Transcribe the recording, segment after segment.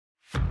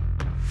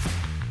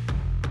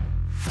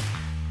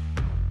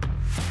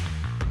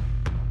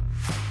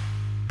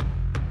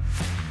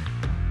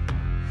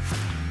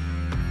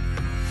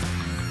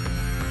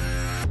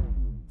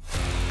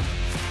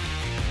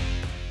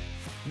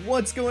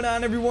What's going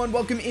on, everyone?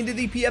 Welcome into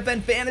the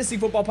PFN Fantasy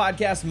Football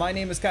Podcast. My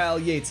name is Kyle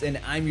Yates, and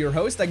I'm your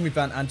host. I can be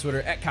found on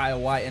Twitter at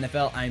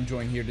KyleYNFL. I'm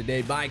joined here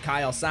today by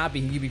Kyle Soppe.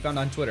 He can be found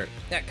on Twitter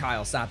at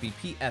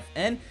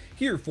KyleSoppePFN.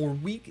 Here for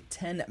Week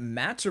 10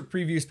 matchup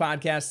previews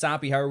podcast.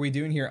 Soppe, how are we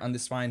doing here on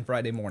this fine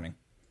Friday morning?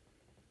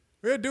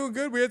 We're doing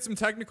good. We had some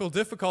technical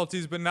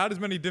difficulties, but not as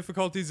many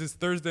difficulties as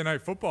Thursday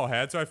Night Football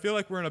had. So I feel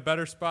like we're in a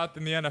better spot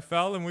than the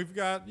NFL, and we've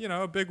got,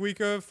 a big week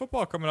of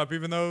football coming up,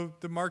 even though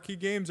the marquee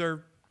games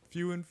are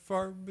few and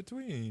far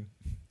between.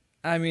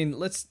 I mean,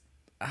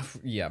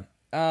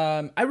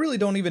 I really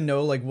don't even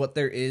know what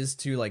there is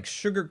to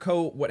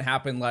sugarcoat what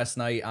happened last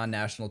night on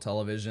national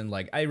television.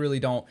 I really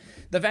don't.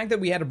 The fact that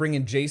we had to bring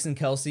in Jason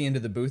Kelce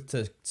into the booth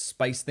to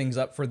spice things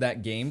up for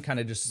that game kind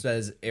of just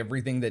says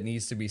everything that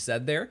needs to be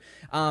said there.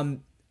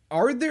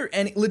 Are there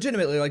any,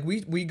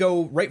 legitimately, we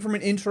go right from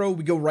an intro,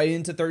 we go right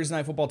into Thursday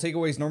Night Football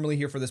takeaways normally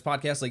here for this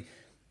podcast.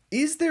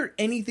 Is there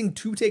anything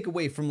to take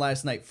away from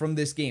last night, from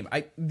this game?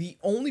 The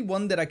only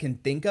one that I can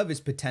think of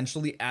is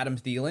potentially Adam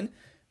Thielen,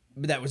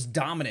 but that was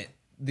dominant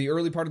the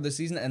early part of the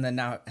season and then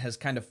now has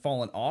kind of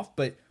fallen off.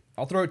 But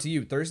I'll throw it to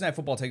you. Thursday Night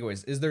Football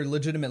takeaways. Is there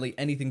legitimately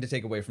anything to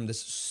take away from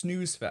this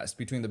snooze fest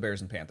between the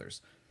Bears and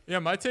Panthers? Yeah,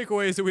 my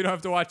takeaway is that we don't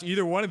have to watch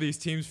either one of these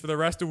teams for the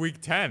rest of Week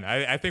 10.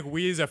 I think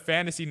we as a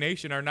fantasy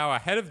nation are now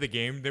ahead of the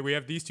game, that we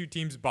have these two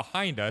teams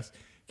behind us,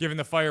 given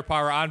the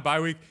firepower on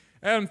bye week.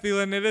 Adam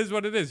Thielen, it is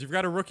what it is. You've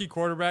got a rookie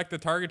quarterback. The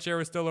target share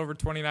was still over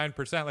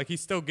 29%. He's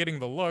still getting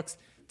the looks.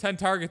 10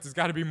 targets has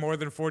got to be more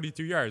than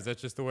 42 yards.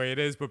 That's just the way it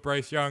is. But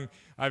Bryce Young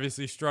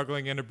obviously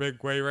struggling in a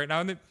big way right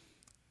now. And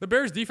the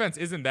Bears defense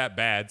isn't that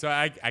bad. So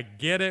I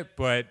get it.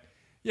 But,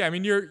 yeah, I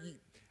mean,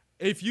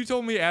 if you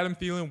told me Adam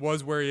Thielen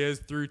was where he is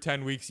through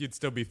 10 weeks, you'd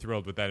still be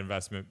thrilled with that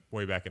investment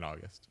way back in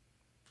August.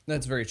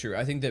 That's very true.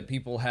 I think that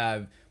people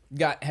had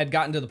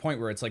gotten to the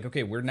point where it's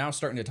okay, we're now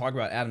starting to talk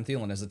about Adam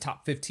Thielen as a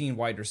top 15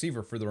 wide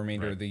receiver for the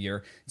remainder of the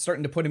year,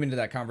 starting to put him into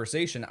that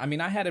conversation. I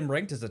mean, I had him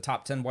ranked as a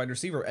top 10 wide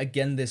receiver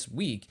again this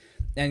week,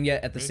 and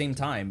yet at the same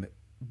time,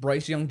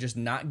 Bryce Young just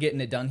not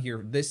getting it done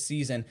here this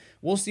season.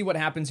 We'll see what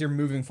happens here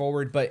moving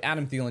forward, but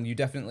Adam Thielen, you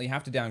definitely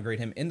have to downgrade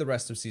him in the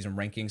rest of season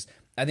rankings.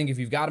 I think if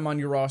you've got him on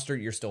your roster,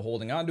 you're still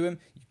holding on to him.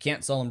 You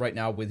can't sell him right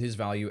now with his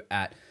value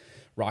at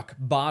rock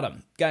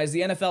bottom. Guys,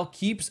 the NFL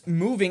keeps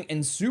moving,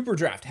 and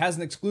SuperDraft has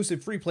an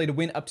exclusive free play to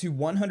win up to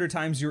 100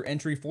 times your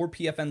entry for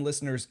PFN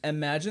listeners.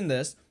 Imagine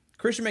this.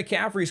 Christian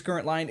McCaffrey's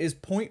current line is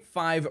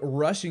 0.5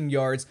 rushing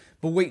yards,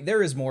 but wait,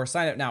 there is more.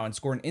 Sign up now and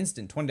score an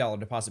instant $20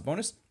 deposit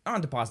bonus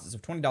on deposits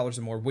of $20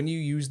 or more when you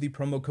use the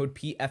promo code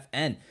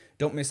PFN.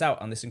 Don't miss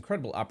out on this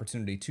incredible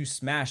opportunity to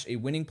smash a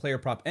winning player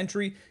prop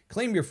entry.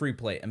 Claim your free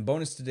play and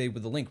bonus today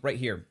with the link right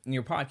here in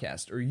your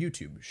podcast or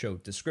YouTube show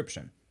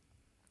description.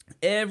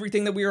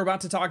 Everything that we are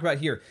about to talk about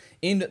here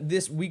in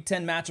this Week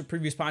 10 matchup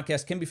previous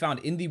podcast can be found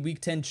in the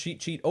Week 10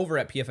 cheat sheet over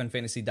at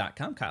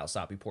pfnfantasy.com. Kyle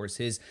Soppe pours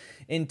his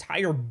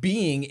entire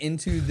being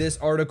into this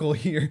article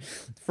here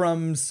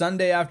from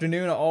Sunday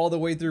afternoon all the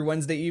way through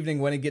Wednesday evening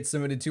when it gets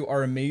submitted to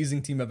our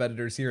amazing team of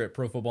editors here at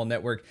Pro Football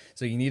Network.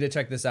 So you need to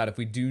check this out. If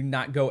we do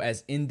not go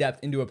as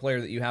in-depth into a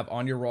player that you have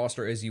on your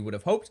roster as you would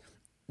have hoped,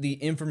 the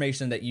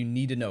information that you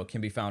need to know can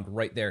be found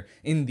right there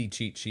in the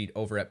cheat sheet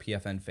over at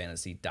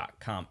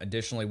pfnfantasy.com.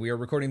 Additionally, we are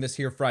recording this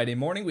here Friday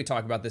morning. We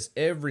talk about this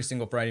every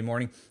single Friday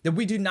morning, that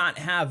we do not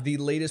have the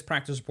latest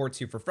practice reports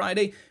here for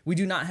Friday. We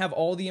do not have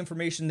all the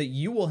information that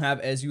you will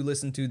have as you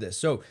listen to this.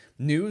 So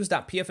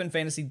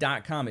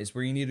news.pfnfantasy.com is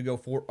where you need to go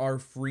for our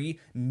free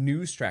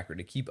news tracker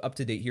to keep up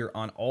to date here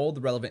on all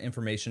the relevant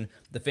information,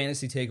 the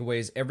fantasy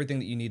takeaways, everything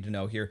that you need to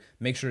know here.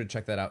 Make sure to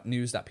check that out,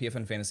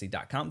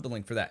 news.pfnfantasy.com. The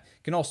link for that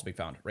can also be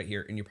found right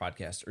here in your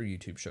podcast or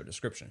YouTube show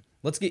description.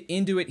 Let's get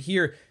into it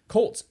here.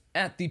 Colts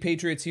at the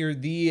Patriots here,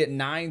 the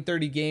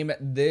 9:30 game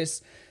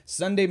this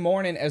Sunday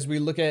morning as we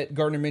look at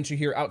Gardner Minshew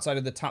here outside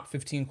of the top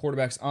 15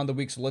 quarterbacks on the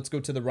week. So let's go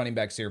to the running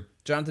backs here.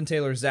 Jonathan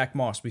Taylor, Zach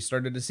Moss. We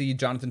started to see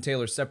Jonathan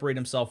Taylor separate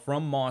himself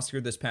from Moss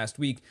here this past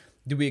week.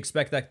 Do we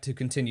expect that to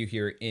continue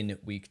here in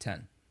Week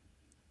 10?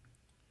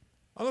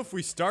 I don't know if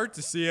we start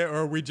to see it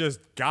or we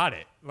just got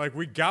it.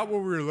 We got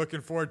what we were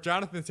looking for.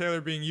 Jonathan Taylor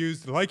being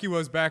used like he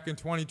was back in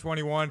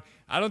 2021.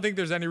 I don't think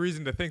there's any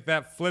reason to think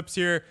that flips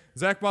here.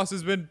 Zach Moss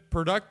has been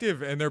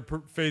productive, and they're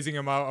phasing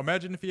him out.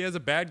 Imagine if he has a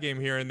bad game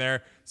here and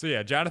there. So,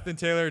 yeah, Jonathan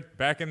Taylor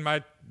back in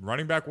my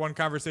running back one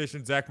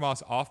conversation. Zach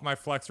Moss off my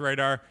flex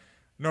radar.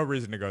 No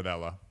reason to go that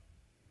low.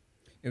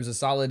 It was a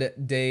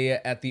solid day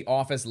at the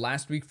office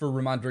last week for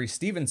Ramondre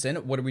Stevenson.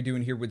 What are we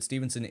doing here with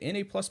Stevenson in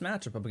a plus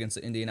matchup up against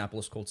the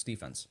Indianapolis Colts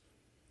defense?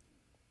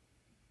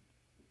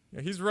 Yeah,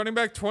 he's running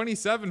back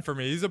 27 for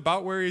me. He's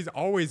about where he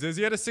always is.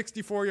 He had a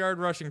 64-yard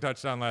rushing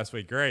touchdown last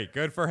week. Great.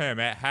 Good for him.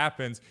 It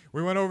happens.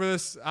 We went over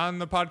this on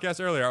the podcast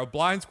earlier. A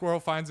blind squirrel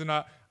finds a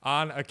nut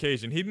on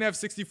occasion. He didn't have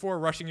 64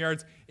 rushing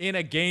yards in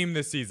a game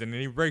this season,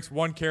 and he breaks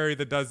one carry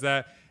that does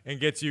that and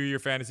gets you your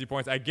fantasy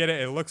points. I get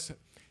it. It looks,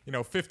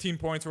 15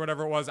 points or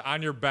whatever it was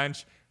on your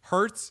bench.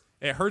 Hurts.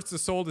 It hurts the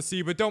soul to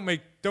see, but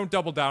don't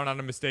double down on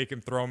a mistake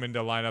and throw him into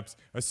lineups,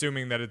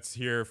 assuming that it's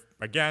here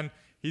again.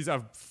 He's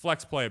a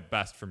flex play at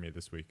best for me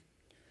this week.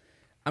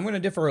 I'm going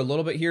to differ a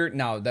little bit here.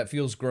 Now, that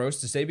feels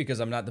gross to say because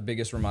I'm not the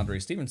biggest Ramondre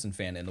Stevenson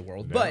fan in the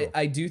world, but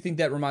I do think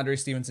that Ramondre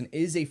Stevenson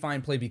is a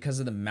fine play because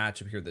of the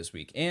matchup here this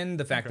week and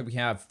the fact that we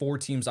have 4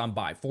 teams on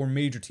bye, 4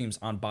 major teams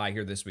on bye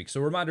here this week.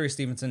 So Ramondre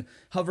Stevenson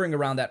hovering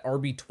around that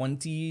RB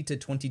 20 to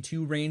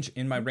 22 range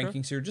in my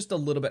rankings here, just a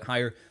little bit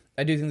higher.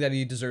 I do think that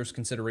he deserves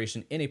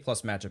consideration in a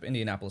plus matchup.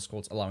 Indianapolis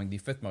Colts allowing the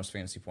 5th most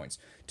fantasy points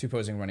to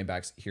opposing running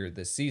backs here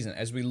this season.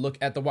 As we look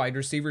at the wide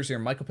receivers here,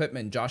 Michael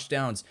Pittman, Josh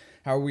Downs,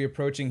 how are we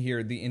approaching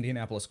here the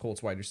Indianapolis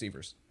Colts wide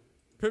receivers?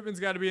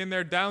 Pittman's got to be in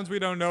there. Downs, we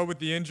don't know with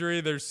the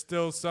injury. There's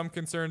still some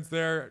concerns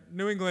there.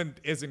 New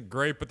England isn't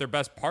great, but their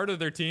best part of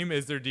their team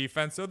is their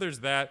defense, so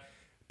there's that.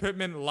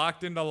 Pittman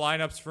locked into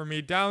lineups for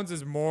me. Downs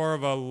is more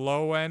of a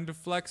low-end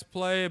flex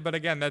play, but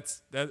again,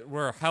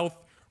 we're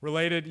health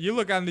related. You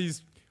look on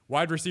these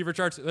wide receiver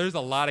charts, there's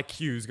a lot of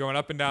cues going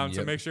up and down,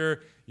 so make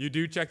sure you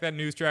do check that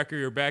news tracker.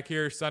 You're back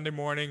here Sunday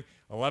morning,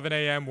 11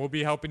 a.m. We'll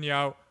be helping you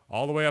out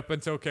all the way up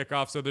until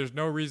kickoff, so there's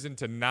no reason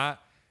to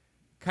not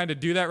kind of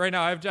do that right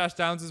now. I have Josh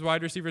Downs as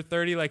wide receiver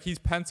 30. Like, he's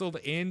penciled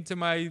into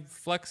my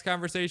flex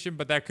conversation,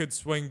 but that could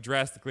swing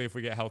drastically if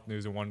we get health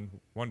news in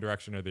one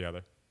direction or the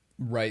other.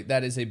 Right,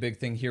 that is a big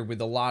thing here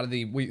with a lot of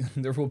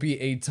there will be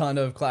a ton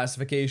of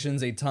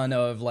classifications, a ton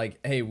of like,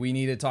 hey, we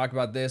need to talk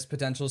about this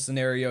potential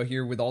scenario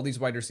here with all these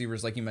wide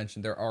receivers. Like you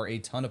mentioned, there are a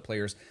ton of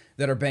players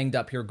that are banged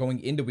up here going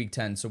into week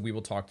 10. So we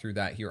will talk through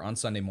that here on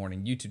Sunday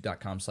morning,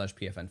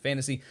 youtube.com/PFN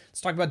Fantasy. Let's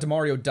talk about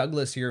Demario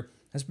Douglas here.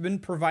 Has been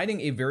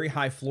providing a very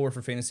high floor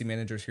for fantasy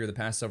managers here the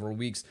past several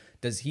weeks.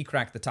 Does he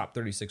crack the top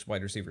 36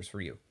 wide receivers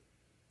for you?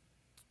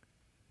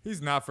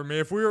 He's not for me.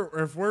 If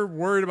we're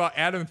worried about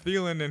Adam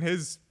Thielen and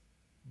his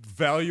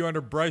value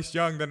under Bryce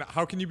Young, then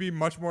how can you be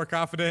much more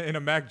confident in a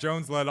Mac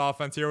Jones-led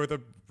offense here with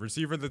a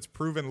receiver that's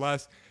proven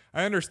less?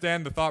 I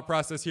understand the thought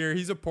process here.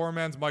 He's a poor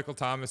man's Michael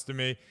Thomas to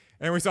me,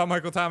 and we saw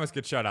Michael Thomas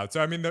get shut out.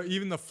 So, I mean,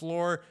 even the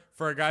floor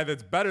for a guy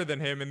that's better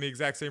than him in the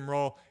exact same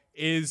role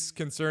is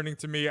concerning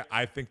to me.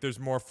 I think there's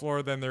more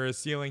floor than there is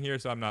ceiling here,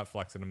 so I'm not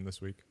flexing him this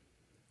week.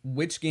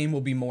 Which game will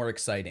be more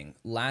exciting?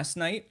 Last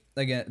night,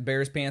 again,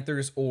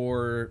 Bears-Panthers,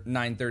 or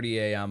 9:30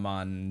 a.m.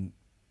 on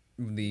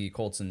the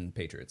Colts and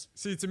Patriots?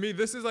 See, to me,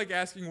 this is like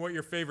asking what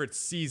your favorite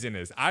season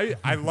is.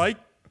 I like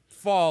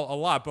fall a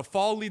lot, but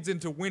fall leads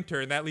into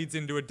winter, and that leads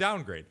into a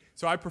downgrade.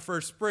 So I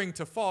prefer spring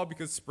to fall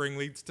because spring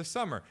leads to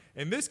summer.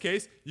 In this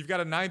case, you've got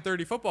a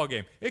 9:30 football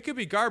game. It could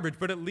be garbage,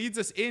 but it leads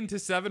us into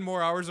 7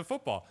 more hours of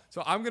football.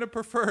 So I'm going to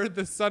prefer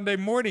the Sunday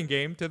morning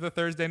game to the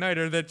Thursday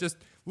nighter that just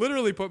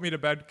literally put me to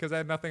bed because I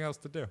had nothing else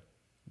to do.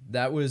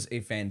 That was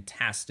a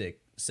fantastic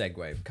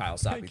segue, Kyle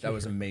Soppe. That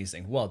was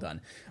amazing. Well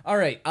done. All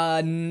right.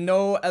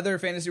 No other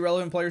fantasy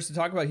relevant players to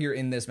talk about here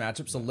in this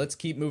matchup, so let's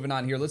keep moving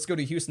on here. Let's go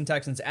to Houston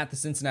Texans at the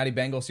Cincinnati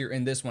Bengals here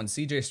in this one.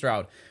 CJ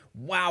Stroud.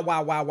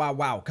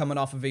 Wow. Coming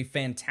off of a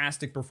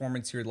fantastic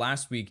performance here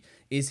last week.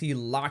 Is he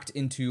locked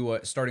into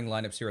starting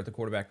lineups here at the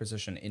quarterback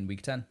position in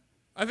week 10?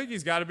 I think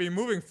he's got to be.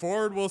 Moving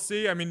forward, we'll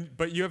see. I mean,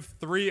 but you have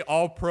 3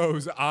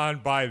 all-pros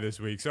on bye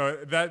this week. So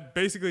that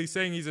basically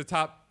saying he's a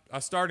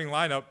starting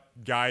lineup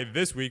guy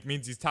this week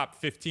means he's top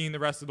 15 the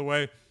rest of the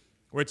way,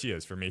 which he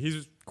is for me.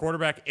 He's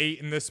quarterback 8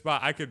 in this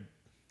spot. I could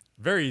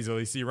very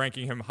easily see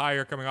ranking him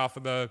higher coming off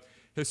of the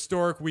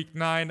historic week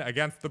 9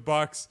 against the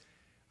Bucs.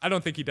 I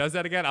don't think he does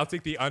that again. I'll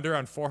take the under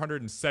on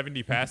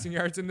 470 passing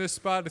yards in this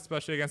spot,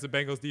 especially against the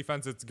Bengals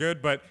defense. It's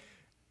good, but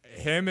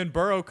him and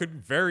Burrow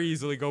could very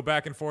easily go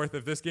back and forth.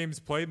 If this game's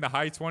played in the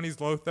high 20s,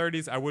 low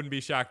 30s, I wouldn't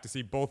be shocked to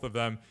see both of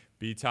them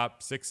be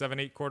top 6, 7,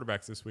 8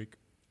 quarterbacks this week.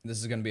 This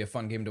is going to be a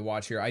fun game to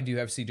watch here. I do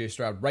have CJ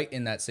Stroud right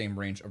in that same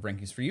range of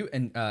rankings for you,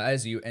 and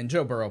as you, and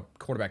Joe Burrow,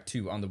 quarterback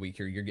 2 on the week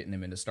here. You're getting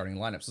him into starting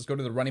lineups. Let's go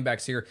to the running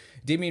backs here.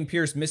 Dameon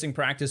Pierce missing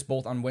practice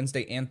both on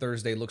Wednesday and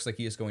Thursday. Looks like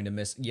he is going to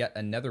miss yet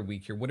another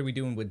week here. What are we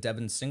doing with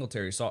Devin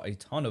Singletary? Saw a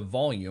ton of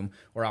volume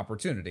or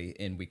opportunity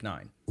in week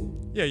 9.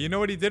 Yeah, you know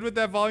what he did with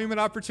that volume and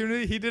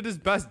opportunity? He did his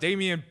best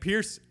Dameon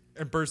Pierce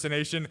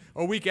impersonation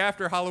a week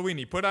after Halloween.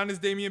 He put on his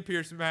Dameon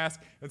Pierce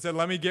mask and said,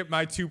 let me get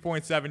my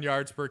 2.7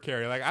 yards per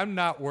carry. Like, I'm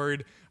not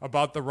worried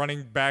about the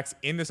running backs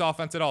in this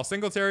offense at all.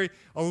 Singletary,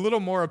 a little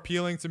more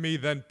appealing to me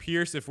than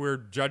Pierce if we're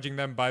judging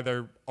them by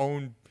their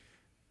own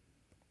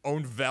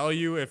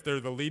value if they're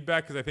the lead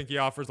back, because I think he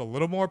offers a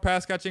little more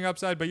pass catching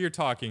upside, but you're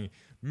talking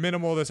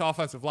minimal. This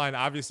offensive line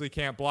obviously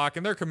can't block,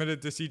 and they're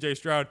committed to CJ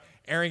Stroud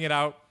airing it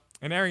out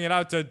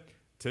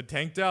to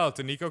Tank Dell,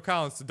 to Nico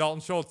Collins, to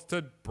Dalton Schultz,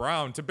 to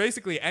Brown, to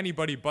basically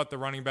anybody but the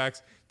running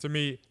backs. To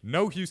me,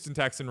 no Houston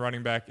Texan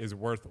running back is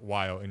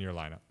worthwhile in your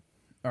lineup.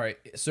 All right,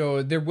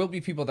 so there will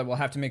be people that will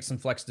have to make some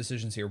flex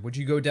decisions here. Would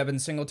you go Devin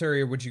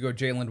Singletary or would you go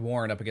Jaylen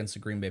Warren up against the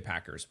Green Bay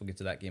Packers? We'll get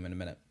to that game in a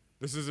minute.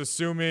 This is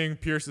assuming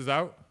Pierce is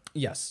out?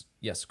 Yes,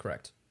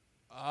 correct.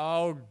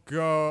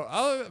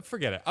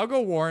 Forget it. I'll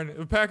go Warren.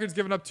 The Packers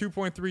given up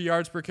 2.3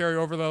 yards per carry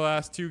over the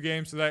last 2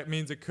 games, so that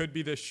means it could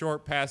be the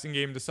short passing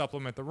game to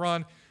supplement the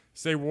run.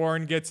 Say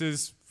Warren gets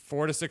his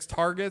 4 to 6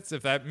 targets.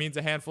 If that means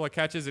a handful of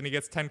catches and he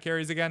gets 10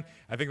 carries again,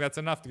 I think that's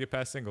enough to get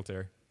past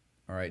Singletary.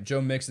 All right,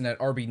 Joe Mixon at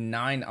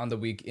RB9 on the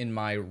week in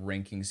my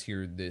rankings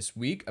here this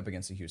week up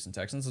against the Houston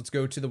Texans. Let's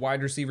go to the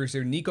wide receivers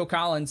here. Nico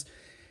Collins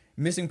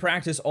missing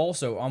practice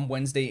also on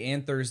Wednesday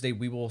and Thursday.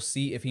 We will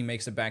see if he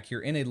makes it back here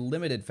in a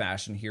limited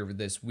fashion here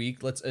this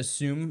week. Let's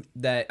assume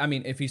that, I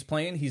mean, if he's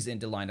playing, he's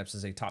into lineups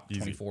as a top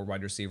 24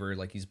 wide receiver.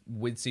 Like he's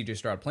with CJ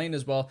Stroud playing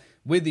as well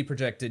with the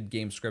projected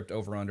game script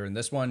over under in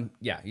this one.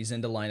 Yeah, he's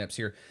into lineups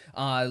here.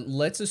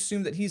 Let's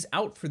assume that he's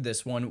out for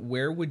this one.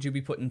 Where would you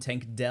be putting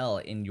Tank Dell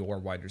in your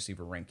wide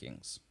receiver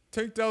rankings?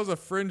 Tank Dell's a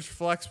fringe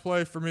flex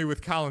play for me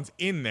with Collins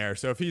in there.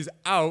 So if he's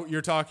out,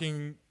 you're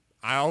talking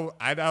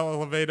I'd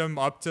elevate him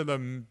up to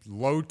the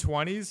low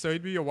 20s, so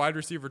he'd be a wide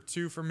receiver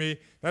 2 for me.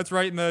 That's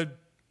right in the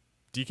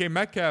DK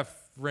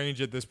Metcalf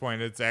range at this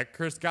point. It's at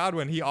Chris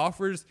Godwin. He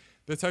offers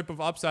the type of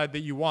upside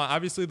that you want.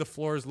 Obviously, the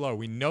floor is low.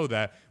 We know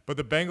that. But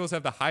the Bengals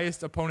have the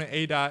highest opponent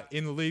ADOT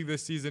in the league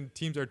this season.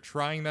 Teams are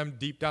trying them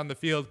deep down the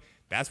field.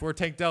 That's where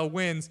Tank Dell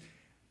wins.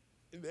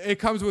 It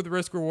comes with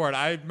risk reward.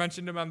 I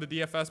mentioned him on the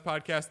DFS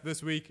podcast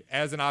this week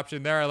as an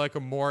option there. I like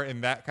him more in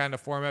that kind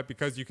of format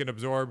because you can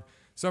absorb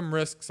some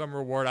risk, some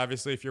reward.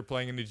 Obviously, if you're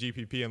playing in the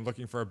GPP and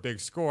looking for a big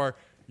score,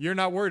 you're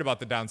not worried about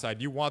the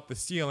downside. You want the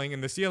ceiling,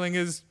 and the ceiling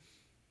is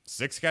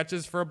 6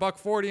 catches for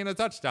 $140 and a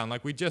touchdown.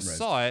 Like we just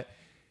saw it.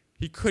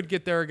 He could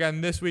get there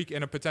again this week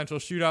in a potential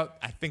shootout.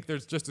 I think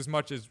there's just as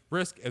much as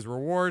risk as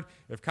reward.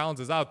 If Collins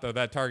is out, though,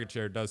 that target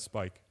share does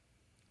spike.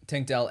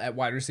 Tank Dell at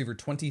wide receiver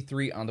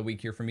 23 on the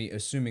week here for me,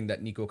 assuming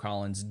that Nico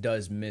Collins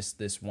does miss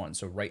this one.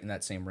 So right in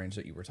that same range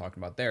that you were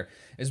talking about there.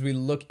 As we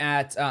look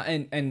at,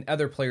 and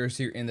other players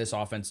here in this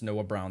offense,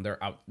 Noah Brown,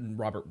 they're out.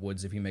 Robert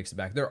Woods, if he makes it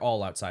back, they're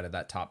all outside of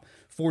that top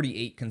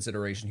 48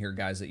 consideration here,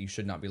 guys, that you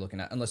should not be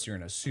looking at unless you're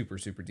in a super,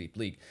 super deep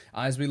league.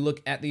 As we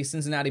look at the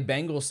Cincinnati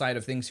Bengals side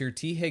of things here,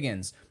 T.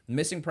 Higgins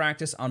missing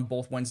practice on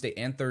both Wednesday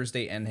and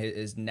Thursday, and it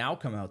has now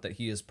come out that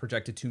he is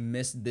projected to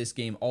miss this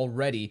game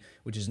already,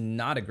 which is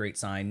not a great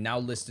sign. Now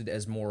listed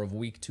as more of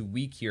week to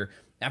week here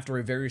after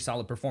a very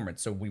solid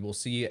performance. So we will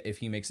see if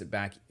he makes it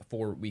back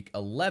for week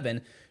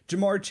 11.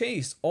 Jamar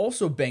Chase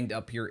also banged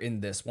up here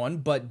in this one,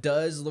 but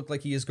does look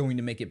like he is going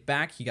to make it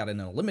back. He got in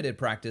a limited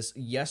practice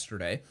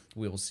yesterday.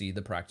 We will see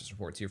the practice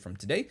reports here from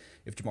today.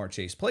 If Jamar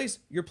Chase plays,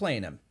 you're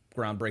playing him.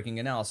 Groundbreaking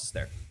analysis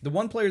there. The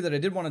one player that I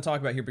did want to talk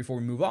about here before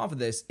we move off of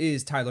this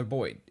is Tyler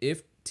Boyd.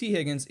 If T.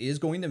 Higgins is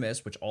going to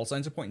miss, which all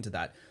signs are pointing to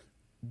that,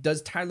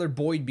 does Tyler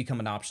Boyd become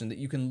an option that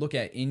you can look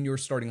at in your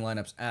starting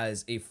lineups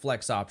as a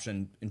flex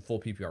option in full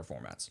PPR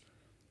formats?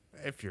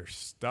 If you're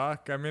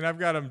stuck, I mean, I've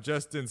got him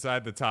just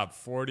inside the top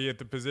 40 at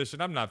the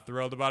position. I'm not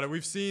thrilled about it.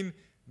 We've seen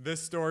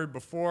this story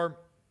before.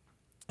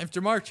 If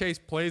Jamar Chase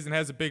plays and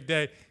has a big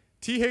day,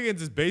 T. Higgins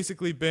has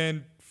basically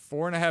been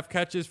 4.5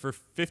 catches for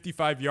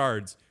 55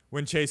 yards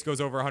when Chase goes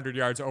over 100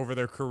 yards over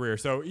their career.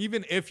 So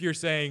even if you're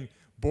saying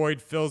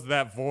Boyd fills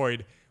that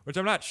void, which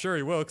I'm not sure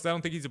he will because I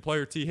don't think he's a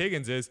player T.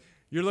 Higgins is,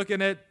 you're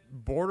looking at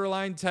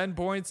borderline 10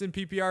 points in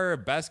PPR, or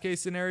best case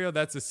scenario.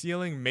 That's a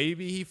ceiling.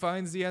 Maybe he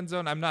finds the end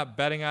zone. I'm not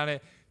betting on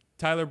it.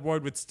 Tyler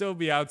Boyd would still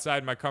be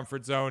outside my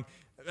comfort zone.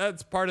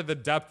 That's part of the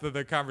depth of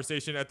the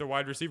conversation at the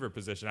wide receiver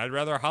position. I'd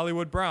rather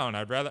Hollywood Brown.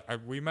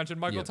 We mentioned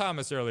Michael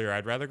Thomas earlier.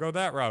 I'd rather go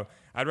that route.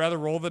 I'd rather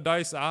roll the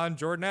dice on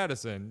Jordan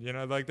Addison. You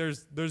know, like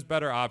there's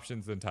better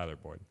options than Tyler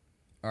Boyd.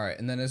 All right,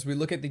 and then as we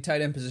look at the tight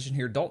end position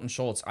here, Dalton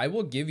Schultz, I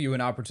will give you an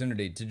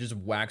opportunity to just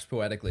wax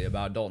poetically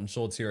about Dalton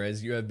Schultz here,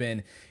 as you have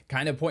been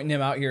kind of pointing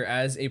him out here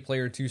as a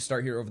player to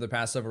start here over the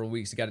past several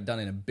weeks. He got it done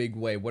in a big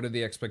way. What are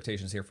the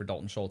expectations here for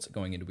Dalton Schultz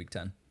going into week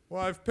 10?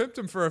 Well, I've pimped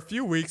him for a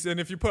few weeks, and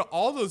if you put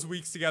all those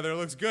weeks together, it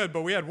looks good,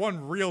 but we had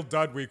one real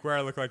dud week where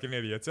I look like an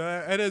idiot.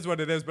 So it is what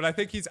it is, but I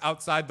think he's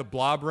outside the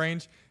blob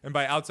range, and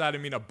by outside, I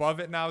mean above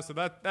it now, so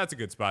that's a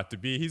good spot to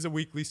be. He's a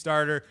weekly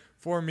starter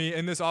for me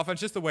in this offense,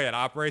 just the way it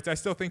operates. I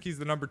still think he's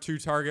the number 2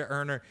 target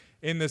earner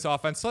in this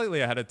offense, slightly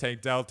ahead of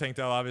Tank Dell. Tank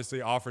Dell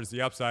obviously offers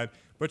the upside,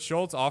 but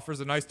Schultz offers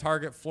a nice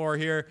target floor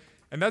here.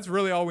 And that's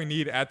really all we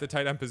need at the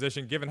tight end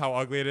position, given how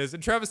ugly it is.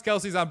 And Travis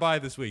Kelce's on bye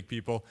this week,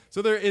 people.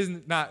 So there is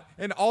not,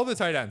 and all the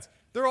tight ends,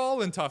 they're all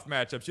in tough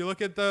matchups. You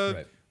look at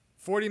the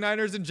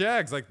 49ers and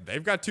Jags, like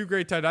they've got 2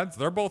 great tight ends.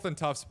 They're both in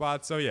tough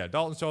spots. So yeah,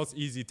 Dalton Schultz,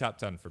 easy top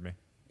 10 for me.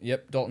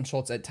 Yep, Dalton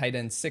Schultz at tight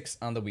end 6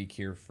 on the week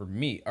here for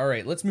me. All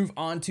right, let's move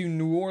on to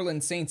New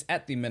Orleans Saints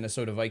at the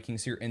Minnesota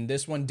Vikings here. In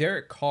this one,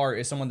 Derek Carr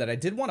is someone that I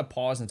did want to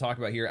pause and talk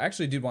about here. I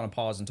actually did want to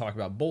pause and talk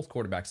about both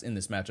quarterbacks in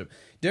this matchup.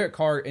 Derek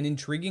Carr, an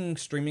intriguing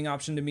streaming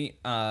option to me.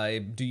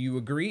 Do you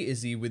agree?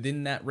 Is he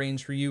within that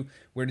range for you?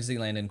 Where does he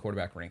land in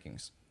quarterback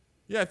rankings?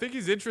 Yeah, I think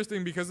he's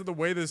interesting because of the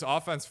way this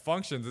offense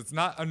functions. It's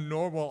not a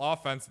normal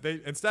offense. They,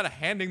 instead of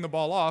handing the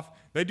ball off,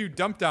 they do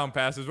dump down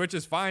passes, which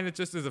is fine. It's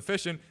just as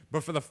efficient.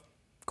 But for the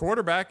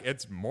quarterback,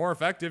 it's more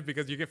effective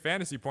because you get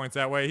fantasy points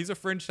that way. He's a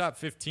fringe top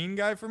 15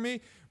 guy for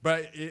me,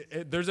 but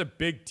there's a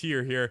big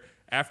tier here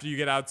after you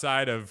get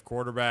outside of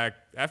quarterback.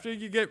 After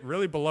you get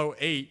really below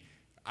 8,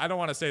 I don't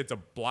want to say it's a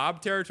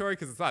blob territory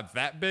because it's not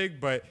that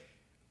big, but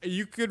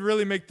You could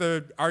really make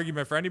the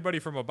argument for anybody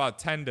from about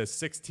 10 to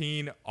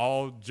 16,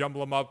 all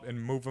jumble them up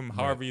and move them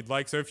however you'd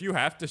like. So if you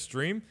have to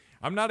stream,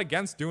 I'm not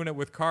against doing it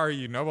with Carr.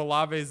 You know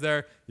Olave's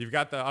there. You've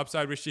got the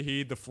upside with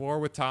Shaheed, the floor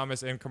with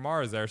Thomas, and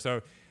Kamara's there.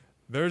 So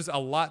there's a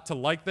lot to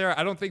like there.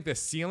 I don't think the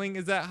ceiling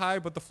is that high,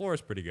 but the floor is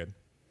pretty good.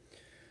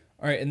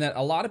 All right, and that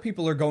a lot of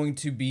people are going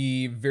to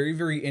be very,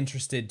 very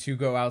interested to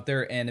go out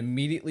there and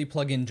immediately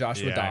plug in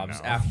Joshua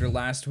Dobbs after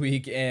last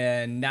week.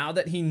 And now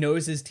that he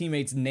knows his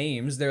teammates'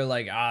 names, they're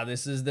like,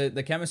 this is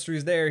the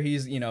chemistry's there.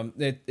 He's,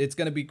 it's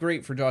going to be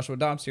great for Joshua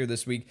Dobbs here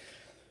this week.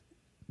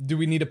 Do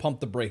we need to pump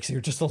the brakes here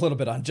just a little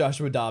bit on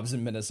Joshua Dobbs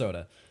in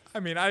Minnesota?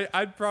 I mean,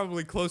 I'd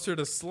probably closer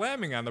to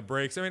slamming on the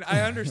brakes. I mean, I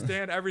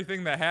understand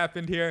everything that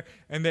happened here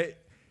and that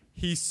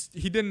he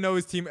didn't know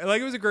his team.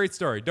 Like, it was a great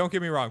story. Don't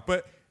get me wrong.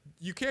 But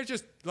you can't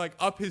just like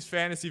up his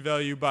fantasy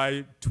value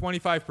by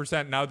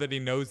 25% now that he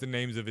knows the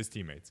names of his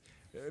teammates.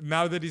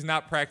 Now that he's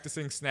not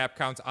practicing snap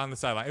counts on the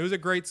sideline. It was a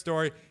great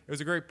story. It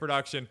was a great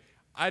production.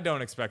 I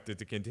don't expect it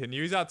to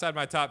continue. He's outside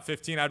my top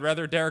 15. I'd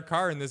rather Derek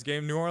Carr in this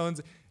game. New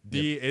Orleans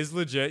D is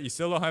legit. You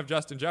still don't have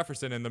Justin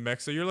Jefferson in the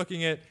mix. So you're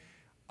looking at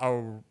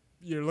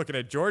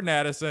Jordan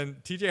Addison,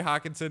 TJ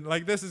Hawkinson.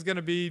 Like, this is going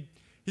to be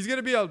he's going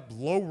to be a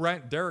low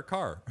rent Derek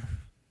Carr.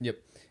 Yep.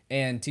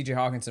 And TJ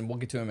Hawkinson, we'll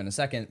get to him in a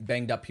second,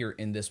 banged up here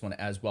in this one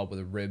as well with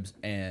a ribs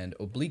and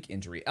oblique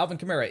injury. Alvin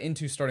Kamara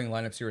into starting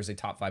lineups here as a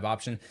top 5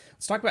 option.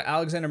 Let's talk about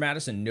Alexander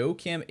Mattison. No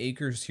Cam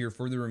Akers here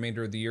for the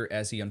remainder of the year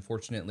as he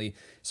unfortunately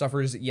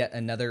suffers yet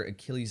another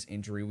Achilles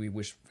injury. We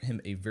wish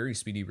him a very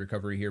speedy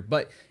recovery here.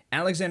 But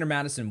Alexander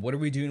Mattison, what are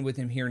we doing with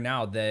him here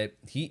now that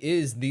he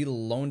is the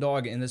lone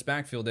dog in this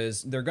backfield?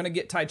 Is they're going to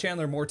get Ty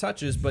Chandler more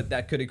touches, but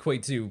that could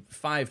equate to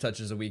 5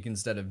 touches a week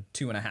instead of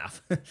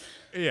 2.5.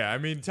 Yeah, I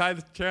mean, Ty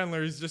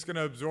Chandler is just going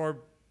to absorb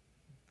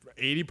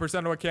 80%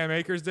 of what Cam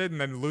Akers did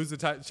and then lose the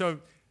tie.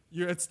 So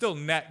it's still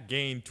net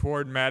gain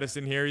toward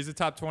Mattison here. He's a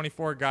top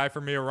 24 guy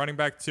for me, a running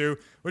back 2,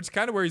 which is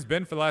kind of where he's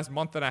been for the last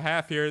month and a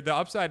half here. The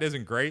upside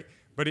isn't great,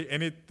 but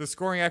the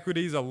scoring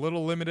equity is a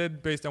little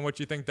limited based on what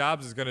you think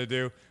Dobbs is going to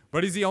do.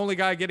 But he's the only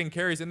guy getting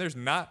carries, and there's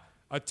just not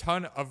a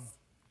ton of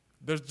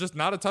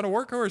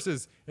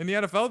workhorses in the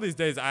NFL these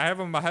days. I have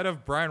him ahead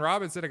of Brian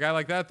Robinson, a guy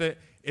like that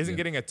isn't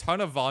getting a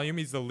ton of volume.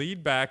 He's the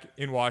lead back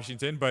in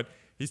Washington, but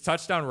he's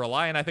touchdown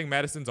reliant. I think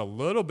Madison's a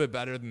little bit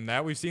better than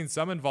that. We've seen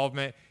some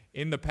involvement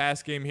in the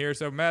pass game here.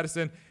 So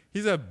Madison,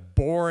 he's a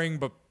boring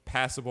but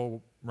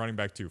passable running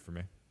back 2 for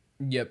me.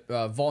 Yep,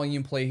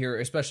 volume play here,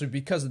 especially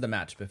because of the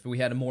matchup. If we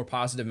had a more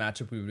positive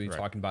matchup, we would be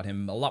talking about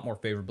him a lot more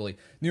favorably.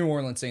 New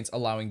Orleans Saints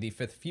allowing the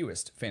 5th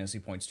fewest fantasy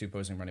points to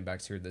opposing running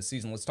backs here this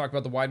season. Let's talk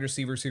about the wide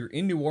receivers here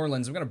in New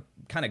Orleans. I'm going to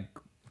kind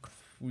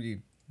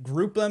of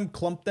group them,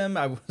 clump them.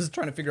 I was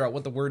trying to figure out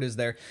what the word is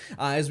there.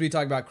 As we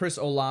talk about Chris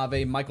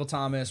Olave, Michael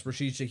Thomas,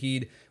 Rashid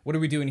Shaheed, what are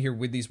we doing here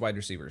with these wide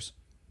receivers?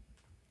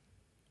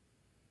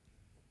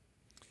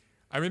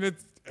 I mean,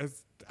 it's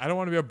I don't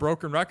want to be a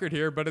broken record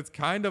here, but it's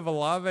kind of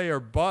Olave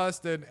or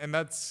bust, and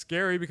that's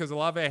scary because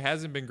Olave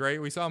hasn't been great.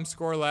 We saw him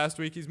score last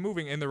week. He's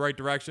moving in the right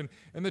direction,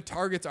 and the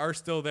targets are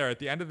still there. At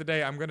the end of the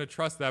day, I'm going to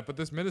trust that. But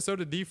this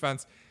Minnesota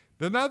defense,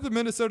 they're not the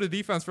Minnesota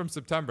defense from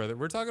September.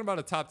 We're talking about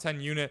a top 10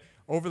 unit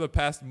over the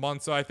past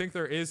month, so I think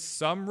there is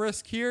some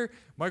risk here.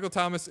 Michael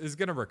Thomas is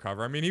going to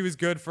recover. I mean, he was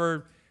good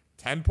for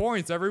 10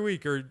 points every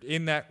week or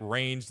in that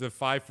range, the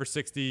 5 for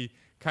 60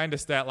 kind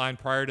of stat line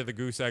prior to the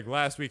goose egg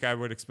last week. I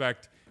would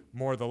expect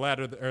more the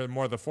latter or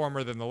more the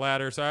former than the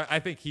latter. So I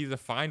think he's a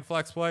fine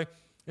flex play.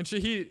 And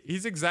Shaheed,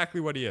 he's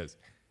exactly what he is.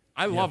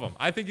 I love him.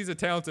 I think he's a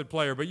talented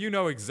player, but you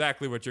know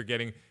exactly what you're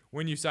getting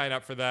when you sign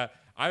up for that.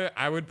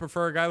 I would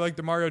prefer a guy like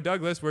Demario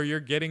Douglas where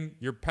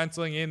you're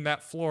penciling in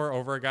that floor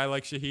over a guy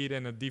like Shaheed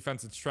and a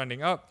defense that's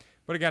trending up.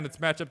 But again, it's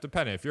matchup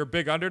dependent. If you're a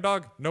big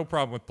underdog, no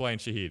problem with playing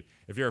Shaheed.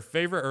 If you're a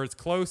favorite or it's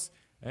close,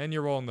 and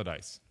you're rolling the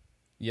dice.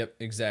 Yep,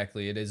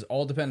 exactly. It is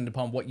all dependent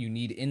upon what you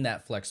need in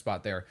that flex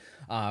spot there.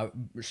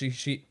 Rashid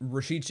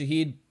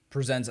Shaheed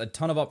presents a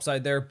ton of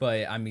upside there,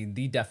 but I mean,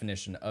 the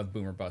definition of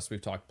boomer bust. We've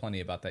talked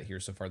plenty about that here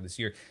so far this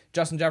year.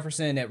 Justin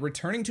Jefferson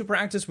returning to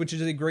practice, which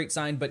is a great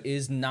sign, but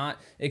is not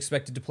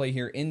expected to play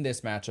here in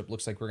this matchup.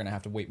 Looks like we're going to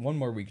have to wait one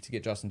more week to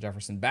get Justin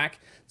Jefferson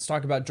back. Let's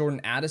talk about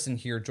Jordan Addison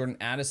here. Jordan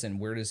Addison,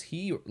 where does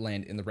he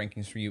land in the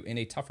rankings for you in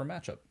a tougher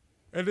matchup?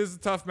 It is a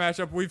tough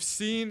matchup. We've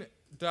seen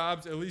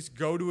Dobbs at least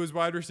go to his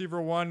wide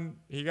receiver 1.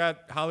 He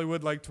got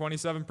Hollywood like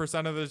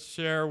 27% of the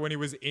share when he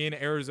was in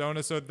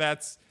Arizona, so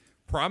that's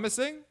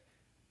promising,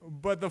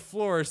 but the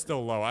floor is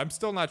still low. I'm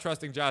still not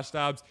trusting Josh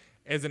Dobbs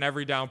as an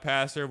every down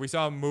passer. We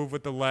saw him move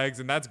with the legs,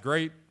 and that's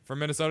great for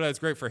Minnesota. That's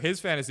great for his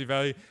fantasy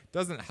value.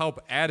 Doesn't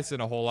help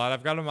Addison a whole lot.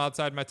 I've got him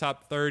outside my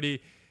top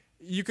 30.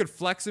 You could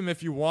flex him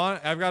if you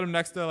want. I've got him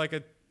next to like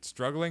a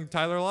struggling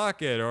Tyler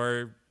Lockett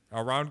or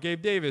around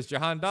Gabe Davis,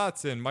 Jahan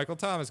Dotson, Michael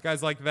Thomas,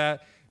 guys like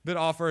that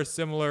offer a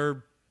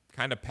similar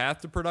kind of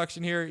path to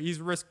production here.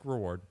 He's risk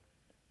reward.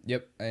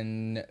 Yep,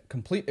 and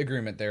complete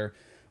agreement there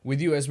with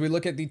you. As we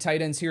look at the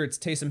tight ends here, it's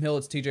Taysom Hill,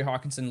 it's TJ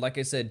Hawkinson. Like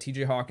I said,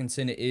 TJ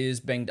Hawkinson is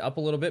banged up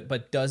a little bit,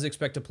 but does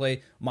expect to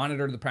play.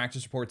 Monitor the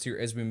practice reports here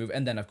as we move.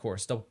 And then, of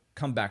course, they'll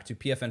come back to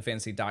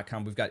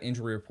pfnfantasy.com. We've got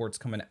injury reports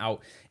coming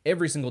out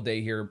every single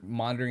day here,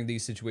 monitoring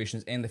these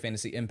situations and the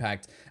fantasy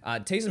impact.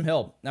 Taysom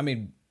Hill, I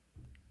mean,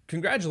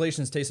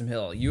 congratulations, Taysom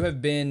Hill. You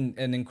have been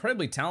an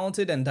incredibly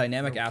talented and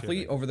dynamic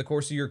athlete over the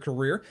course of your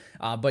career,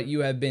 but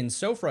you have been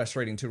so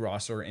frustrating to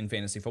roster in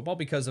fantasy football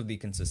because of the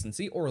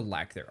consistency or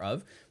lack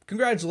thereof.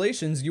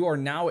 Congratulations, you are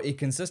now a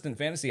consistent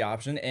fantasy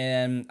option,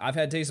 and I've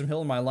had Taysom Hill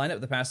in my lineup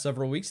the past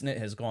several weeks, and it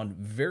has gone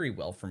very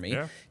well for me.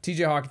 Yeah.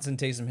 TJ Hawkinson,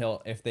 Taysom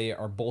Hill, if they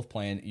are both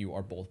playing,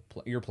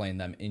 you're playing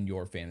them in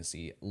your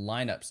fantasy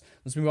lineups.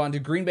 Let's move on to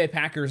Green Bay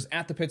Packers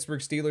at the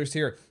Pittsburgh Steelers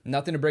here.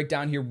 Nothing to break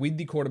down here with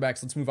the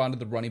quarterbacks. Let's move on to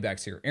the running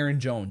backs here. Aaron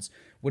Jones.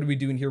 What are we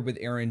doing here with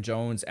Aaron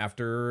Jones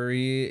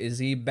is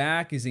he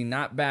back? Is he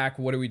not back?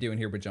 What are we doing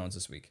here with Jones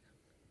this week?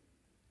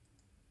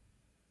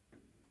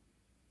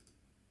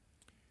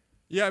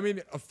 Yeah, I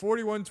mean, a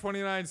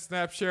 41-29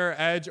 snap share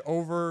edge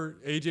over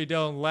A.J.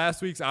 Dillon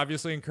last week's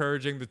obviously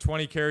encouraging. The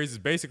 20 carries is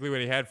basically what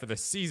he had for the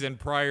season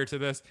prior to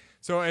this.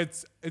 So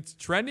it's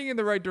trending in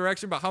the right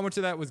direction, but how much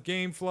of that was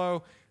game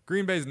flow?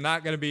 Green Bay's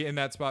not going to be in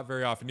that spot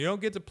very often. You don't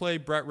get to play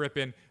Brett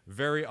Rippon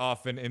very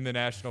often in the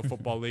National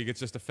Football League. It's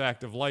just a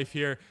fact of life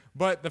here.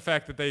 But the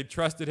fact that they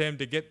trusted him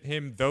to get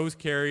him those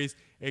carries,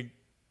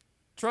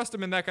 trust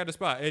him in that kind of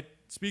spot. It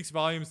speaks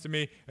volumes to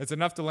me. It's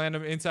enough to land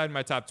him inside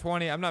my top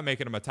 20. I'm not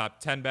making him a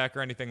top 10 back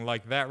or anything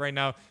like that right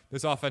now.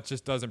 This offense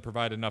just doesn't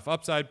provide enough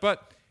upside.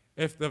 But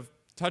if the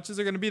touches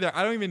are going to be there,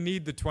 I don't even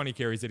need the 20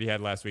 carries that he had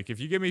last week. If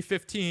you give me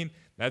 15,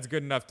 that's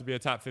good enough to be a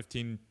top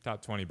 15,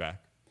 top 20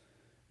 back.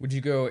 Would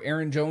you go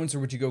Aaron Jones or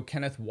would you go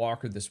Kenneth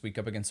Walker this week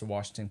up against the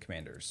Washington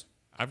Commanders?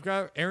 I've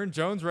got Aaron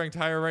Jones ranked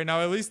higher right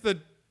now. At least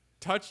the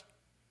touch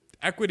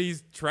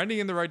equity's trending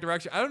in the right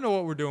direction. I don't know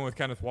what we're doing with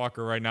Kenneth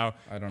Walker right now.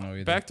 I don't know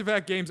either.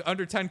 Back-to-back games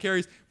under 10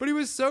 carries, but he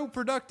was so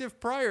productive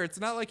prior. It's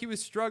not like he was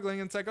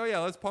struggling. It's like, oh yeah,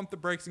 let's pump the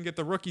brakes and get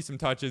the rookie some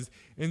touches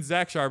in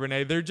Zach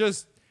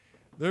Charbonnet.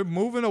 They're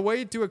moving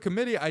away to a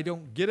committee. I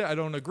don't get it. I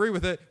don't agree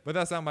with it, but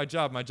that's not my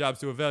job. My job's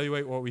to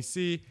evaluate what we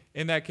see.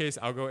 In that case,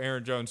 I'll go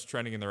Aaron Jones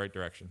trending in the right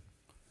direction.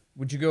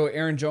 Would you go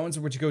Aaron Jones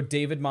or would you go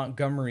David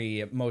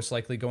Montgomery, most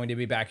likely going to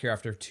be back here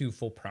after 2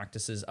 full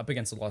practices up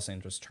against the Los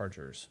Angeles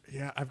Chargers?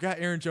 Yeah, I've got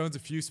Aaron Jones a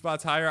few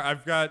spots higher.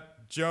 I've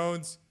got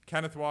Jones,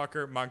 Kenneth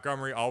Walker,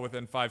 Montgomery all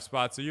within 5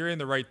 spots. So you're in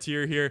the right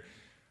tier here.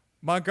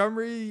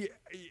 Montgomery,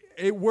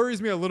 it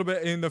worries me a little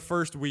bit in the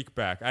first week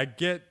back. I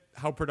get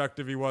how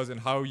productive he was and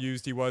how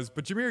used he was,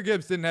 but Jahmyr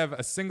Gibbs didn't have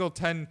a single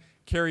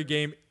 10-carry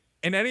game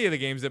in any of the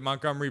games that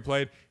Montgomery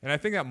played, and I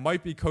think that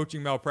might be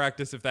coaching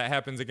malpractice if that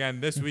happens again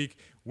this week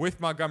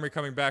with Montgomery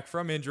coming back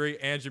from injury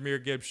and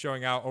Jahmyr Gibbs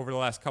showing out over the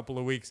last couple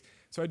of weeks.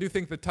 So I do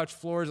think the touch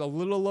floor is a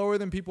little lower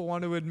than people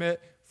want to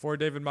admit for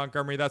David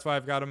Montgomery. That's why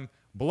I've got him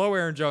below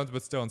Aaron Jones,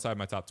 but still inside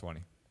my top 20.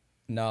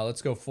 No,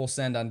 let's go full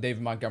send on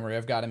David Montgomery.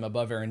 I've got him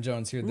above Aaron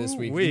Jones here this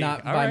week.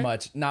 Not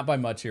by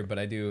much here, but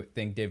I do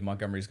think David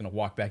Montgomery is going to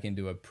walk back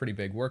into a pretty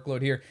big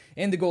workload here.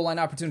 And the goal line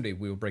opportunity,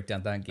 we will break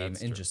down that game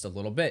in just a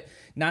little bit.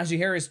 Najee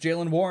Harris,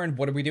 Jaylen Warren,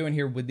 what are we doing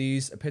here with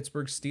these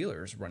Pittsburgh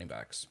Steelers running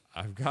backs?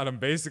 I've got them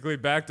basically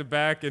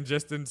back-to-back and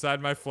just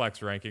inside my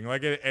flex ranking.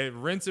 Like a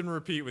rinse and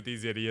repeat with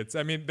these idiots.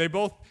 I mean, they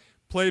both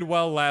played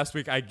well last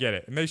week. I get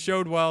it. And they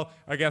showed well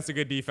against a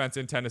good defense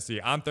in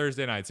Tennessee on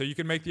Thursday night. So you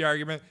can make the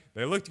argument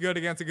they looked good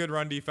against a good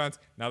run defense.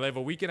 Now they have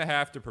a week and a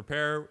half to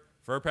prepare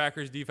for a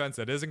Packers defense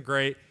that isn't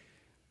great.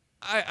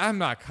 I'm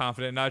not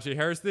confident in Najee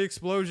Harris. The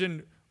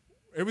explosion,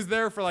 it was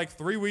there for like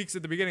 3 weeks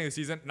at the beginning of the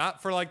season,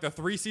 not for like the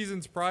 3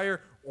 seasons prior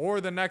or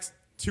the next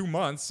 2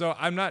 months. So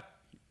I'm not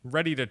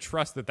ready to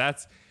trust that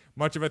that's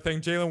much of a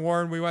thing. Jaylen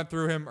Warren, we went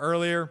through him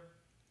earlier.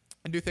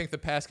 I do think the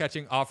pass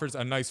catching offers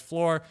a nice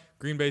floor.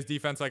 Green Bay's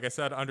defense, like I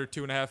said, under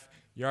 2.5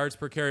 yards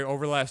per carry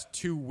over the last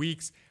 2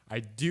 weeks.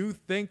 I do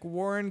think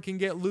Warren can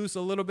get loose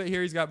a little bit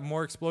here. He's got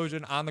more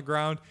explosion on the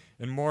ground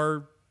and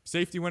more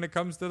safety when it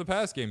comes to the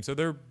pass game. So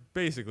they're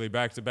basically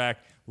back-to-back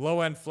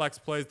low-end flex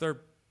plays. They're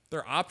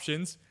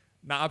options.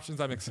 Not options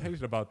I'm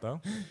excited about,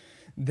 though.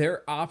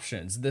 Their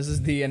options. This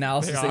is the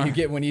analysis that you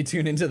get when you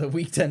tune into the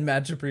Week 10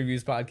 Matchup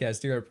Previews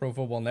podcast here at Pro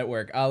Football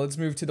Network. Let's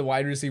move to the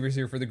wide receivers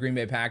here for the Green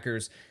Bay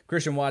Packers.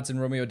 Christian Watson,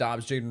 Romeo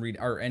Doubs, Jayden Reed.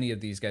 Are any of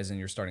these guys in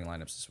your starting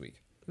lineups this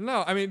week?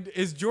 No, I mean,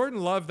 is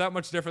Jordan Love that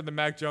much different than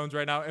Mac Jones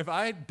right now? If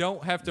I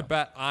don't have to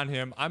bet on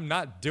him, I'm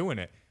not doing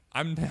it.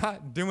 I'm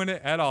not doing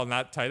it at all.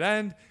 Not tight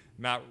end,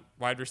 not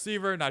wide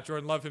receiver, not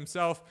Jordan Love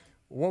himself.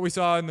 What we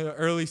saw in the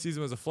early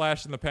season was a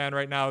flash in the pan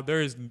right now.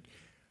 There's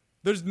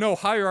no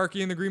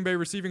hierarchy in the Green Bay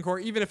receiving corps,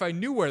 even if I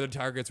knew where the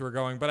targets were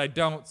going, but I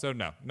don't, so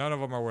no. None of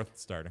them are worth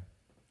starting.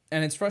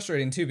 And it's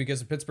frustrating, too,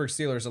 because the Pittsburgh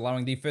Steelers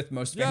allowing the 5th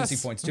most fantasy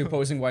points to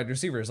opposing wide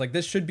receivers. Like,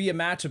 this should be a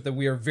matchup that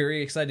we are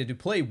very excited to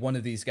play one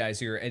of these guys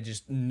here. And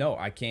just, no,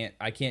 I can't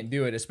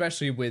do it,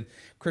 especially with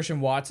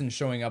Christian Watson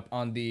showing up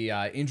on the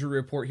injury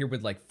report here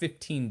with, like,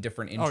 15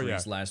 different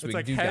injuries last week.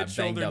 It's like head,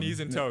 shoulder, knees,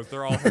 and toes.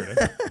 They're all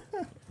hurting.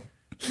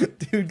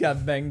 Dude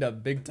got banged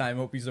up big time.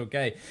 Hope he's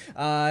okay.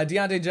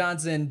 Deontay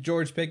Johnson,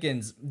 George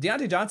Pickens.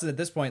 Deontay Johnson at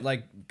this point,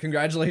 like,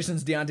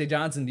 congratulations, Deontay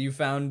Johnson. You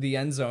found the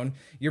end zone.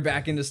 You're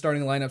back into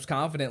starting lineups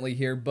confidently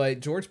here. But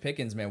George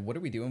Pickens, man, what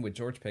are we doing with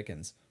George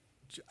Pickens?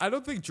 I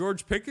don't think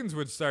George Pickens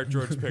would start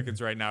George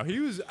Pickens right now. He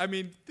was, I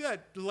mean,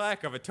 that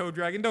lack of a toe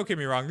dragon. Don't get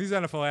me wrong. These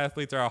NFL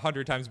athletes are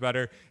 100 times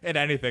better at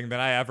anything than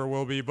I ever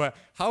will be. But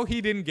how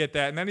he didn't get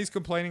that, and then he's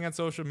complaining on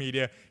social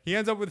media. He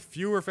ends up with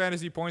fewer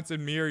fantasy points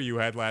than me or you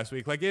had last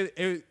week. Like,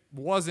 it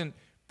wasn't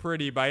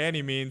pretty by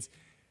any means.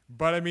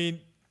 But, I mean,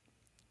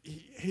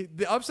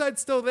 the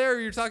upside's still there.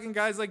 You're talking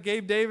guys like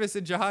Gabe Davis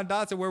and Jahan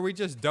Dotson, where we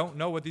just don't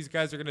know what these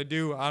guys are going to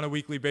do on a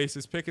weekly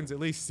basis. Pickens at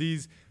least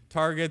sees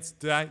targets.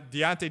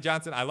 Deontay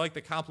Johnson, I like the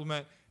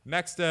compliment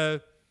next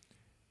to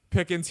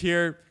Pickens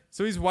here.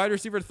 So he's wide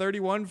receiver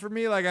 31 for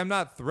me. Like, I'm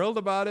not thrilled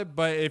about it,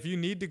 but if you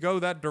need to go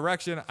that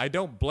direction, I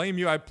don't blame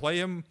you. I play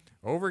him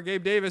over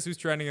Gabe Davis, who's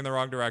trending in the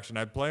wrong direction.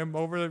 I'd play him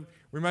over,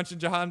 we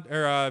mentioned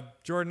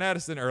Jordan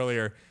Addison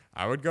earlier.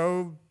 I would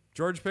go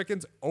George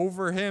Pickens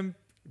over him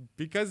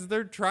because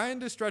they're trying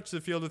to stretch the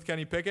field with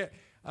Kenny Pickett.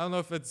 I don't know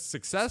if it's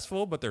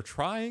successful, but they're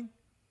trying.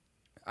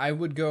 I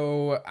would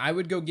go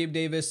Gabe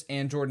Davis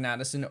and Jordan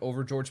Addison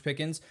over George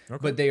Pickens,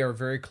 but they are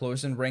very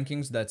close in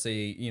rankings. That's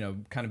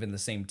kind of in the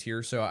same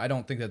tier. So I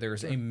don't think that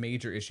there's a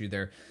major issue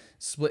there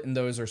splitting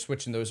those or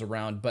switching those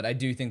around. But I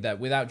do think that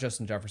without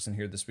Justin Jefferson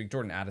here this week,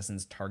 Jordan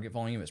Addison's target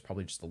volume is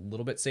probably just a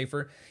little bit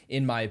safer,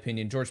 in my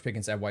opinion. George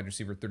Pickens at wide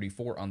receiver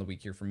 34 on the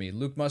week here for me.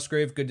 Luke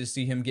Musgrave, good to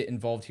see him get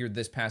involved here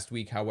this past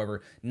week.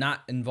 However,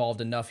 not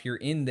involved enough here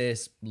in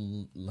this.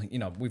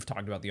 We've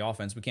talked about the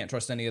offense. We can't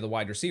trust any of the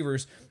wide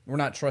receivers. We're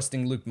not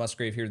trusting Luke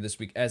Musgrave here this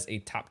week as a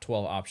top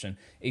 12 option,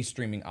 a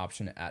streaming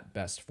option at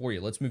best for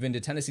you. Let's move into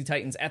Tennessee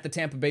Titans at the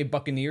Tampa Bay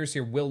Buccaneers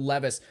here. Will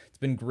Levis, it's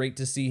been great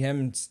to see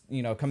him,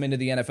 come into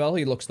the NFL.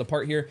 He looks the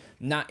part here.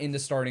 Not in the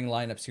starting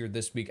lineups here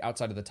this week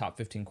outside of the top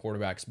 15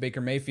 quarterbacks. Baker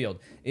Mayfield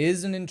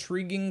is an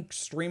intriguing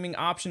streaming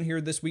option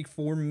here this week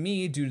for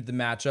me due to the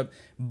matchup,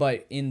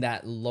 but in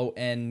that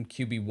low-end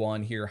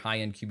QB1 here,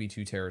 high-end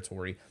QB2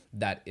 territory,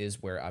 that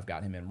is where I've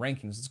got him in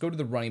rankings. Let's go to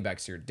the running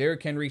backs here.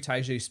 Derrick Henry,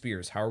 Tyjae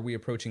Spears. How are we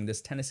approaching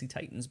this Tennessee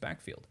Titans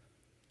backfield?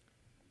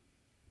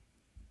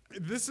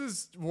 This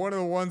is one of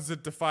the ones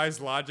that defies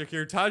logic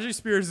here. Tyjae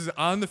Spears is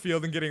on the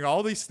field and getting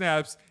all these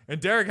snaps,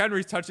 and Derrick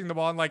Henry's touching the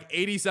ball in like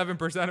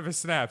 87% of his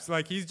snaps.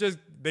 Like,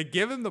 they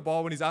give him the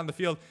ball when he's on the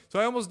field. So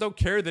I almost don't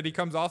care that he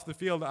comes off the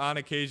field on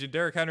occasion.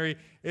 Derrick Henry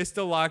is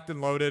still locked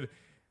and loaded.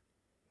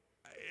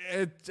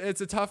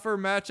 It's a tougher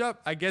matchup.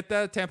 I get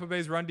that. Tampa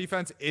Bay's run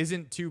defense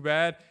isn't too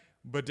bad.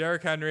 But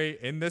Derrick Henry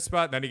in this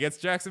spot, then he gets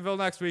Jacksonville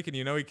next week, and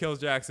he kills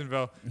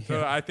Jacksonville.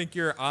 So I think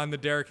you're on the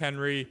Derrick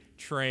Henry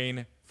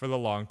train for the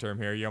long term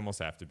here. You almost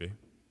have to be.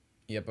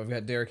 Yep, I've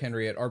got Derrick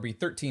Henry at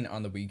RB13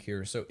 on the week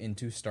here, so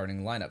into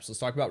starting lineups. Let's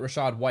talk about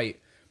Rachaad White.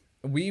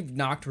 We've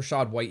knocked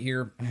Rachaad White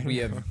here.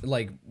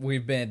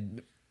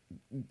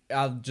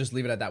 I'll just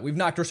leave it at that. We've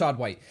knocked Rachaad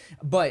White.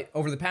 But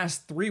over the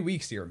past 3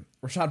 weeks here,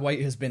 Rachaad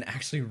White has been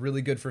actually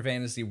really good for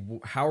fantasy.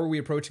 How are we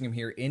approaching him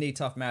here in a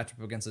tough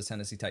matchup against the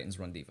Tennessee Titans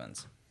run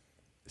defense?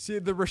 See,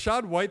 the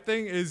Rachaad White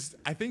thing is,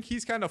 I think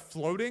he's kind of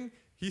floating.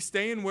 He's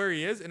staying where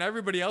he is, and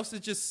everybody else is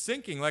just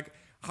sinking. Like,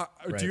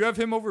 right. Do you have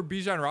him over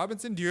Bijan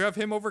Robinson? Do you have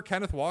him over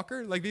Kenneth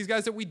Walker? Like, these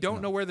guys that we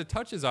don't know where the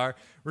touches are.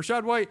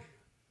 Rachaad White,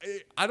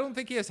 I don't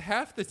think he has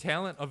half the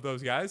talent of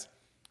those guys,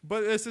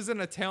 but this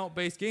isn't a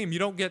talent-based game. You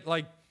don't get,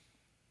 like,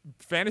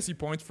 fantasy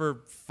points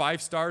for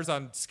 5 stars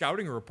on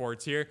scouting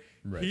reports here.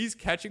 Right. He's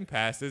catching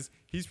passes.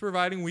 He's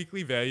providing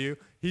weekly value.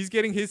 He's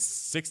getting his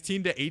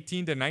 16 to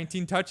 18 to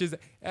 19 touches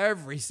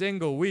every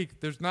single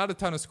week. There's not a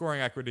ton of scoring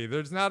equity.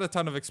 There's not a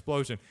ton of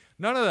explosion.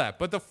 None of that.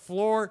 But the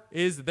floor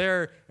is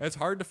there. It's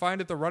hard to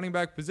find at the running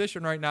back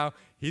position right now.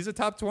 He's a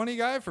top 20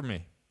 guy for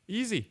me.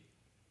 Easy.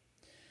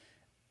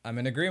 I'm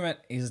in agreement.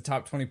 He's a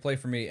top 20 play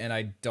for me, and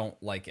I don't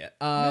like it.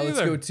 Let's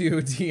go to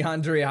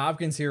DeAndre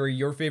Hopkins here,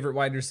 your favorite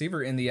wide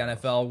receiver in the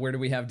NFL. Where do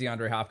we have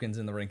DeAndre Hopkins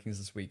in the rankings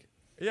this week?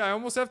 Yeah, I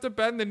almost have to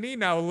bend the knee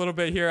now a little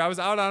bit here. I was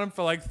out on him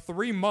for like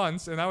 3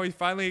 months, and now he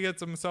finally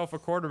gets himself a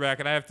quarterback,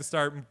 and I have to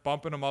start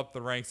bumping him up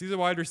the ranks. He's a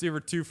wide receiver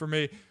 2 for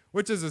me,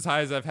 which is as high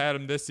as I've had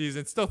him this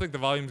season. Still think the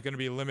volume is going to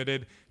be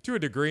limited to a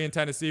degree in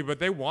Tennessee, but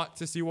they want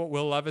to see what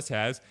Will Levis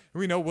has. And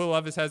we know Will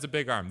Levis has a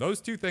big arm.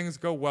 Those two things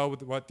go well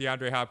with what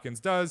DeAndre Hopkins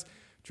does.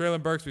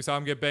 Treylon Burks, we saw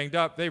him get banged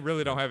up. They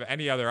really don't have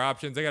any other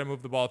options. They got to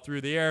move the ball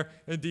through the air,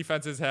 and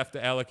defenses have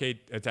to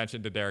allocate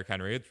attention to Derrick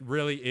Henry. It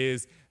really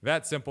is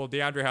that simple.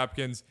 DeAndre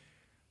Hopkins,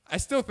 I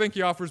still think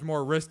he offers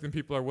more risk than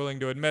people are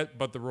willing to admit,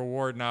 but the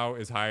reward now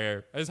is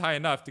high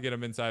enough to get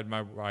him inside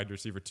my wide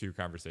receiver 2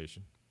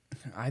 conversation.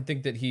 I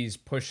think that he's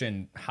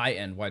pushing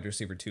high-end wide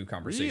receiver 2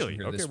 conversation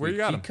here this week. Where you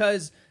got him?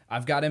 Because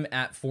I've got him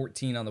at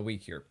 14 on the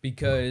week here.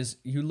 Because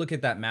you look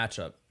at that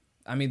matchup.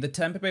 I mean, the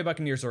Tampa Bay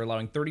Buccaneers are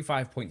allowing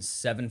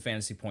 35.7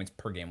 fantasy points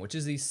per game, which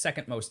is the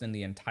second most in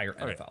the entire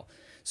NFL.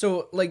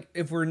 So, like,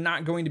 if we're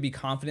not going to be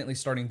confidently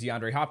starting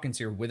DeAndre Hopkins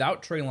here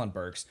without Treylon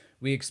Burks,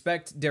 we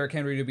expect Derrick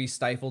Henry to be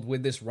stifled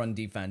with this run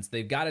defense.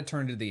 They've got to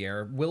turn to the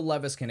air. Will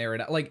Levis can air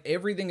it out. Like,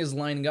 everything is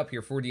lining up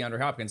here for DeAndre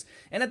Hopkins.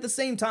 And at the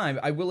same time,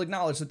 I will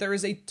acknowledge that there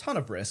is a ton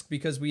of risk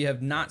because we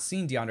have not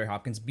seen DeAndre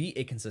Hopkins be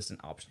a consistent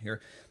option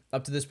here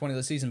up to this point of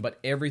the season, but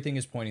everything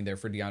is pointing there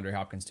for DeAndre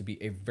Hopkins to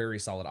be a very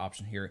solid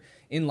option here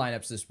in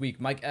lineups this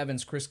week. Mike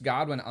Evans, Chris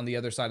Godwin on the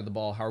other side of the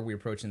ball. How are we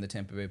approaching the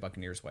Tampa Bay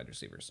Buccaneers wide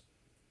receivers?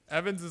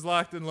 Evans is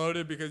locked and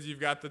loaded because you've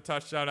got the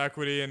touchdown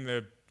equity and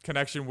the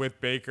connection with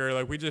Baker.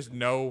 Like, we just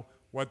know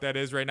what that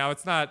is right now.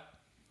 It's not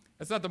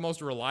the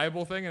most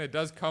reliable thing, and it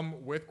does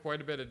come with quite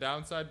a bit of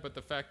downside, but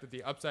the fact that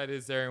the upside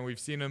is there and we've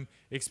seen him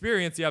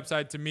experience the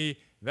upside, to me,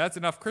 that's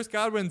enough. Chris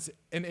Godwin's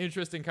an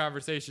interesting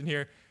conversation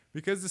here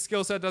because the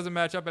skill set doesn't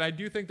match up, and I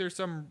do think there's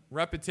some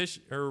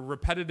repetition or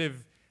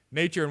repetitive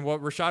nature in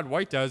what Rachaad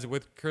White does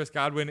with Chris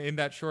Godwin in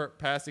that short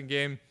passing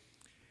game.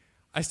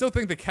 I still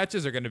think the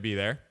catches are going to be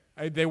there.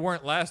 They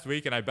weren't last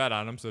week, and I bet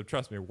on them, so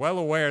trust me, well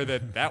aware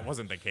that that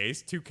wasn't the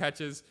case. 2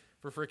 catches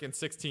for freaking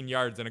 16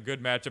 yards in a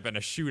good matchup and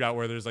a shootout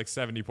where there's like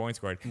 70 points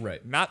scored.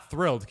 Right. Not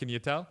thrilled, can you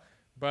tell?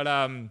 But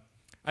I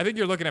think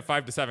you're looking at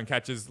 5 to 7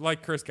 catches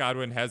like Chris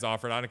Godwin has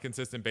offered on a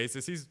consistent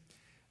basis.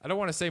 I don't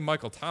want to say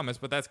Michael Thomas,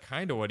 but that's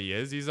kind of what he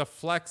is. He's a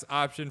flex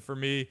option for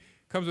me.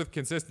 Comes with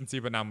consistency,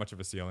 but not much of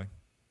a ceiling.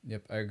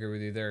 Yep, I agree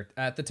with you there.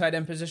 At the tight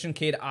end position,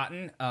 Cade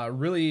Otton,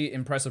 really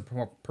impressive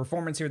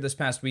performance here this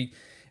past week.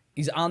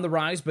 He's on the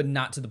rise, but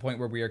not to the point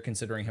where we are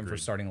considering him for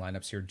starting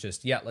lineups here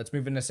just yet. Let's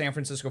move into San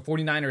Francisco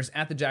 49ers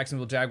at the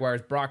Jacksonville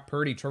Jaguars. Brock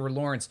Purdy, Trevor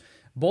Lawrence,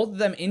 both of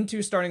them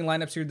into starting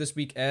lineups here this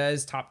week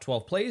as top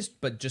 12 plays,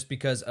 but just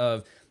because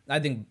of,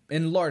 I think,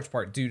 in large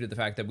part due to the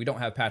fact that we don't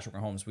have Patrick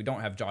Mahomes, we don't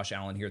have Josh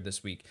Allen here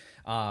this week.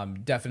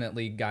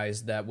 Definitely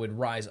guys that would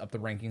rise up the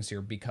rankings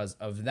here because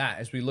of that.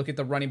 As we look at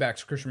the running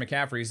backs, Christian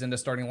McCaffrey's into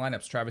starting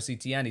lineups. Travis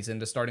Etienne, he's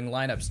into starting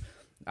lineups.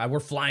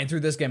 We're flying through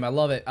this game. I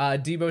love it.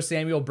 Deebo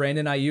Samuel,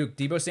 Brandon Ayuk.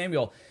 Deebo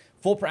Samuel,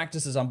 full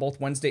practices on both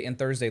Wednesday and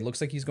Thursday.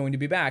 Looks like he's going to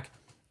be back.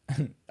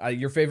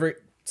 Your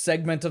favorite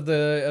segment of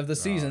the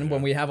season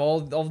when we have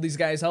all of these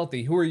guys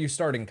healthy. Who are you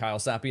starting, Kyle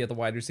Sappi, at the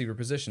wide receiver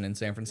position in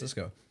San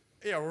Francisco?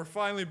 Yeah, we're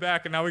finally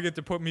back, and now we get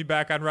to put me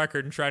back on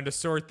record and trying to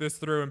sort this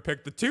through and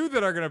pick the 2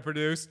 that are going to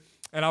produce.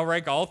 And I'll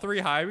rank all 3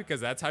 high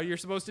because that's how you're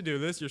supposed to do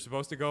this. You're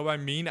supposed to go by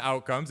mean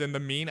outcomes, and the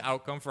mean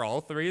outcome for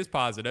all 3 is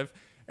positive.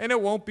 And it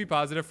won't be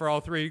positive for all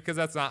 3 because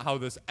that's not how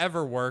this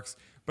ever works.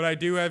 But I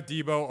do have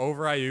Deebo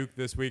over Ayuk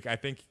this week. I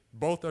think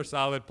both are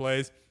solid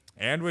plays,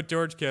 and with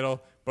George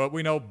Kittle. But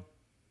we know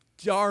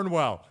darn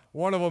well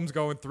one of them's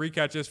going 3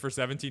 catches for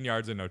 17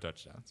 yards and no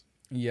touchdowns.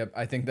 Yep,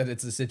 I think that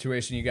it's a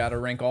situation you got to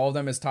rank all of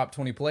them as top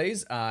 20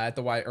 plays at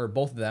the wide, or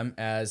both of them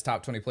as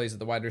top 20 plays at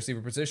the wide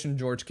receiver position.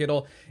 George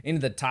Kittle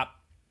into the top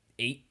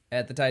 8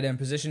 at the tight end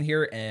position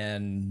here,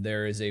 and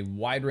there is a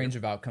wide range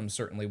of outcomes.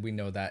 Certainly, we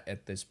know that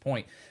at this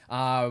point.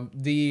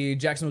 The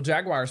Jacksonville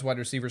Jaguars wide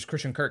receivers,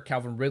 Christian Kirk,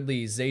 Calvin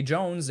Ridley, Zay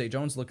Jones. Zay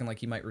Jones looking like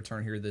he might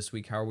return here this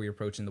week. How are we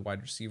approaching the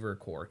wide receiver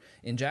core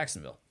in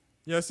Jacksonville?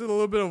 Yeah, it's a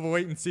little bit of a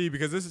wait and see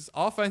because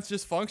offense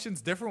just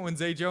functions different when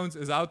Zay Jones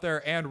is out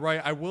there and right.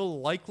 I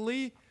will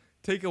likely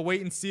take a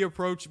wait and see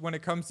approach when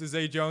it comes to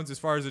Zay Jones as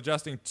far as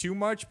adjusting too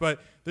much,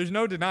 but there's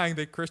no denying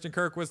that Christian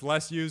Kirk was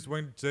less used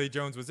when Zay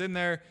Jones was in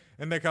there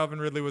and that Calvin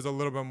Ridley was a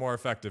little bit more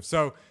effective.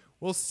 So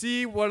we'll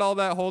see what all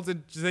that holds.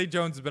 And Zay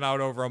Jones has been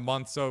out over a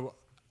month, so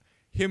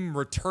him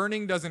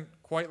returning doesn't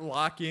quite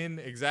lock in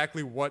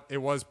exactly what it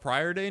was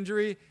prior to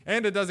injury,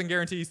 and it doesn't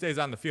guarantee he stays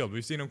on the field.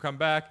 We've seen him come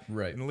back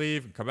and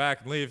leave, and come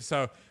back and leave.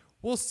 So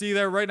we'll see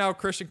there. Right now,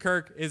 Christian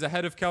Kirk is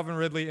ahead of Calvin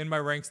Ridley in my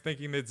ranks,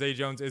 thinking that Zay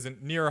Jones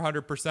isn't near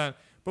 100%,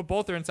 but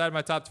both are inside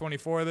my top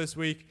 24 this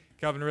week.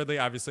 Calvin Ridley,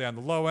 obviously, on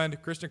the low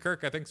end. Christian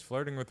Kirk, I think, is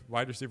flirting with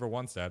wide receiver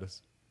 1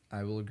 status.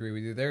 I will agree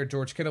with you there.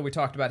 George Kittle, we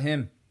talked about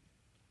him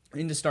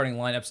into starting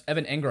lineups.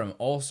 Evan Engram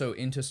also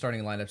into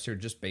starting lineups here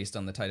just based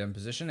on the tight end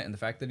position and the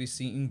fact that he's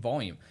seeing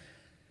volume.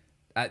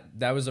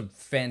 That was a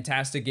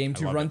fantastic game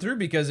to run through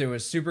because it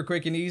was super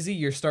quick and easy.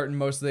 You're starting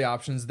most of the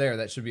options there.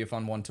 That should be a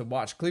fun one to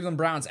watch. Cleveland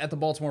Browns at the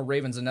Baltimore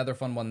Ravens, another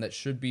fun one that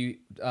should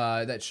be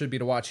to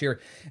watch here.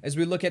 As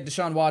we look at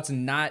Deshaun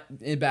Watson not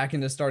back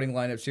into starting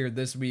lineups here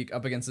this week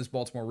up against this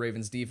Baltimore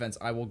Ravens defense,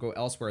 I will go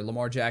elsewhere.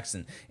 Lamar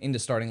Jackson into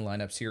starting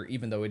lineups here,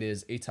 even though it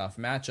is a tough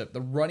matchup. The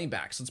running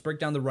backs. Let's break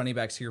down the running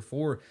backs here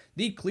for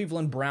the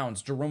Cleveland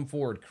Browns. Jerome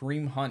Ford,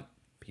 Kareem Hunt,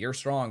 Pierre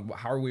Strong.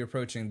 How are we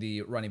approaching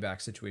the running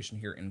back situation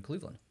here in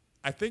Cleveland?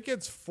 I think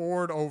it's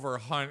Ford over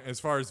Hunt as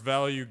far as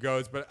value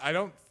goes, but I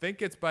don't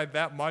think it's by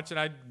that much, and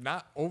I'm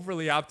not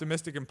overly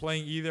optimistic in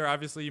playing either.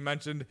 Obviously, you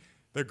mentioned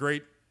the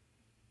great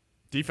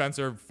defense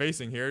they're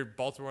facing here.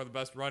 Baltimore, the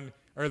best run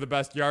or the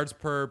best yards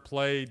per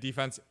play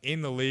defense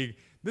in the league.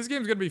 This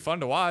game's going to be fun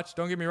to watch.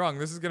 Don't get me wrong.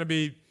 This is going to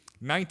be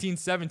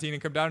 19-17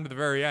 and come down to the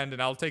very end,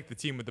 and I'll take the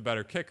team with the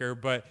better kicker,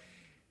 but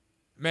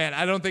man,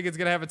 I don't think it's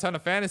going to have a ton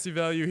of fantasy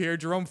value here.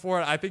 Jerome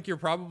Ford, I think you're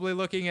probably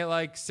looking at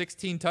like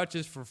 16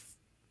 touches for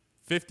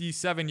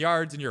 57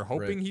 yards, and you're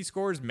hoping he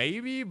scores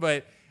maybe,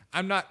 but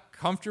I'm not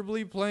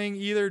comfortably playing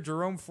either.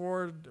 Jerome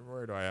Ford,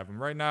 where do I have him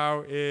right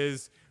now,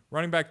 is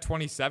running back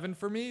 27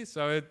 for me.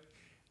 So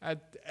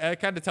it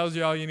kind of tells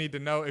you all you need to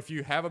know. If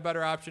you have a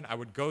better option, I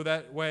would go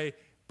that way,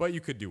 but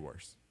you could do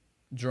worse.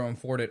 Jerome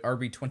Ford at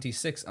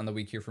RB26 on the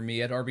week here for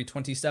me. At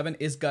RB27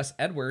 is Gus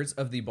Edwards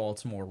of the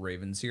Baltimore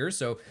Ravens here.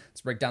 So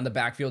let's break down the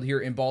backfield here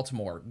in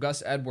Baltimore.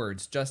 Gus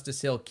Edwards,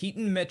 Justice Hill,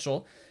 Keaton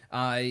Mitchell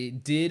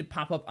did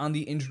pop up on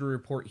the injury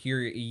report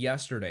here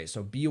yesterday.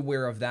 So be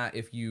aware of that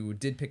if you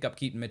did pick up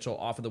Keaton Mitchell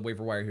off of the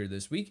waiver wire here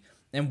this week.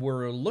 And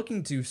we're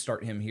looking to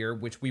start him here,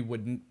 which we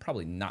would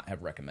probably not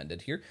have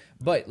recommended here.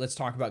 But let's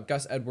talk about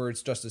Gus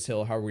Edwards, Justice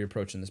Hill. How are we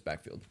approaching this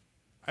backfield?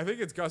 I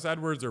think it's Gus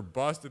Edwards or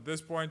bust at this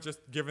point, just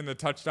given the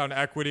touchdown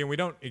equity. And we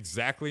don't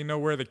exactly know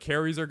where the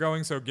carries are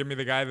going, so give me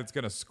the guy that's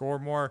going to score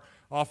more.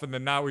 Often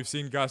than not, we've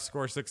seen Gus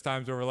score 6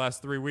 times over the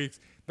last 3 weeks.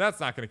 That's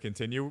not going to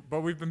continue.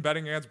 But we've been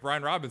betting against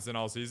Brian Robinson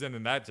all season,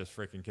 and that just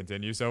freaking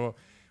continues. So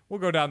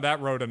we'll go down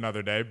that road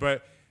another day.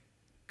 But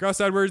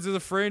Gus Edwards is a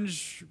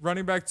fringe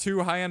running back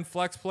 2 high-end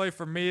flex play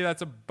for me.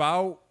 That's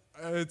about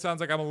it sounds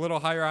like I'm a little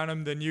higher on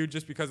him than you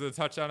just because of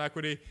the touchdown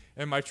equity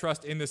and my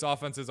trust in this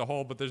offense as a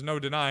whole, but there's no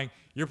denying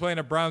you're playing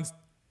a Browns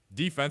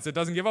defense that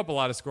doesn't give up a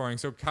lot of scoring,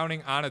 so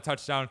counting on a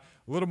touchdown,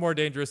 a little more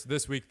dangerous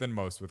this week than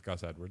most with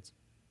Gus Edwards.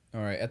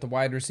 All right, at the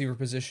wide receiver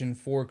position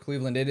for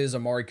Cleveland, it is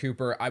Amari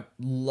Cooper. I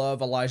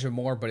love Elijah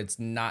Moore, but it's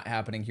not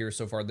happening here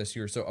so far this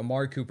year. So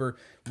Amari Cooper,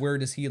 where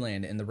does he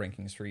land in the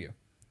rankings for you?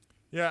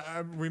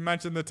 Yeah, we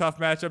mentioned the tough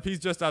matchup. He's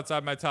just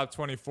outside my top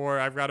 24.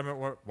 I've got him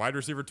at wide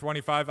receiver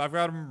 25. I've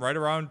got him right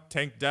around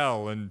Tank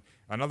Dell and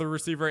another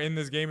receiver in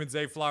this game in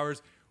Zay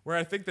Flowers, where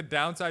I think the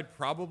downside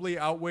probably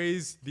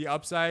outweighs the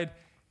upside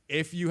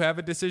if you have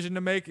a decision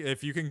to make.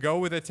 If you can go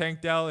with a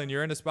Tank Dell and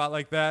you're in a spot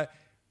like that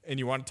and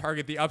you want to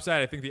target the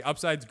upside, I think the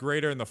upside's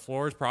greater and the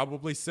floor is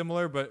probably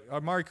similar. But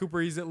Amari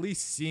Cooper, he's at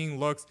least seeing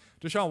looks.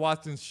 Deshaun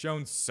Watson's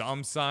shown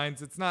some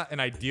signs. It's not an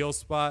ideal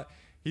spot.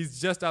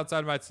 He's just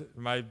outside of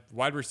my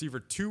wide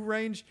receiver 2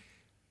 range.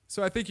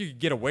 So I think you could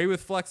get away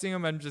with flexing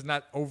him. I'm just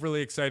not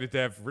overly excited to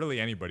have really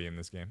anybody in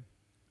this game.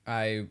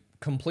 I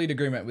complete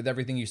agreement with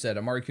everything you said.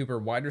 Amari Cooper,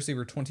 wide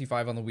receiver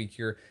 25 on the week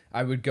here.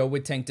 I would go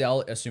with Tank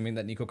Dell, assuming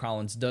that Nico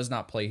Collins does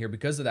not play here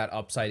because of that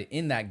upside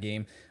in that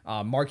game.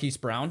 Marquise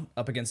Brown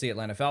up against the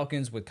Atlanta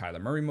Falcons with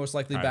Kyler Murray most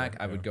likely back.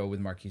 I would go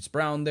with Marquise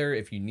Brown there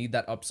if you need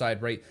that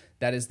upside, right?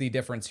 That is the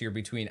difference here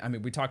between, I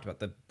mean, we talked about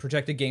the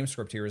projected game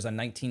script here is on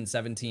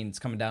 19-17. It's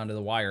coming down to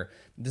the wire.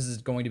 This is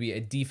going to be a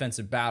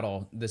defensive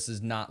battle. This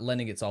is not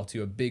lending itself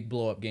to a big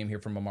blow-up game here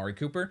from Amari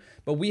Cooper.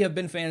 But we have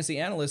been fantasy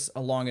analysts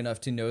long enough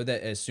to know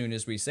that as soon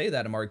as we say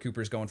that, Amari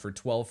Cooper's going for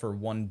 12 for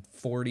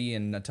 140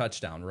 and a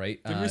touchdown,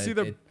 right? Did we see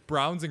the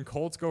Browns and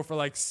Colts go for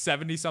like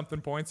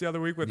 70-something points the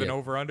other week with an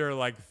over-under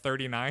like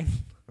 39?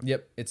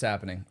 Yep, it's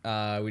happening.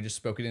 We just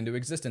spoke it into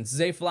existence.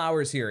 Zay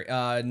Flowers here.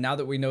 Now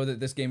that we know that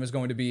this game is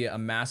going to be a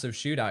massive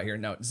shootout here.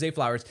 No, Zay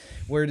Flowers,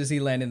 where does he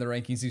land in the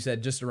rankings? You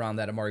said just around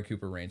that Amari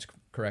Cooper range,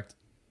 correct?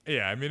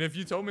 Yeah, I mean, if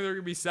you told me there were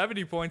going to be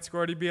 70 points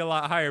scored, he'd be a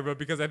lot higher. But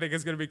because I think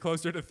it's going to be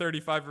closer to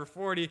 35 or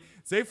 40,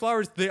 Zay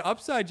Flowers, the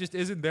upside just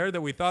isn't there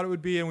that we thought it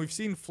would be. And we've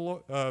seen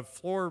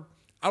floor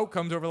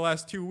outcomes over the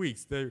last 2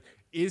 weeks. There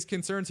is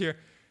concerns here.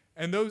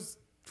 And those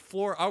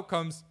floor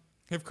outcomes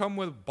have come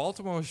with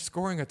Baltimore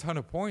scoring a ton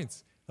of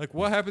points. Like,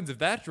 what happens if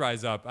that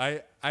dries up?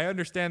 I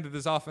understand that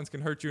this offense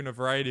can hurt you in a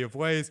variety of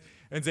ways,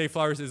 and Zay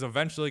Flowers is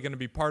eventually going to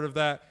be part of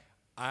that.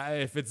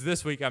 If it's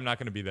this week, I'm not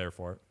going to be there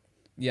for it.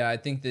 Yeah, I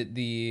think that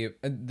the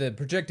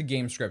projected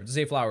game script,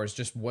 Zay Flowers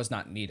just was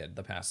not needed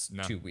the past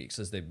 2 weeks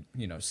as they,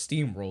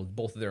 steamrolled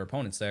both of their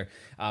opponents there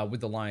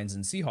with the Lions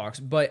and Seahawks.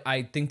 But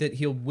I think that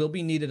he will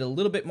be needed a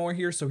little bit more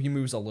here, so he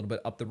moves a little bit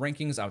up the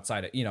rankings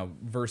outside of,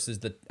 versus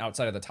the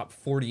outside of the top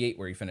 48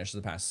 where he finished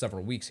the past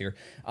several weeks here.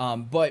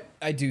 But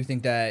I do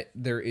think that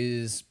there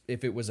is,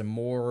 if it was a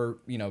more,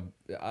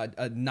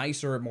 a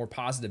nicer, more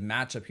positive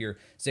matchup here,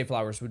 Zay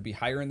Flowers would be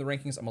higher in the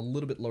rankings. I'm a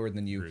little bit lower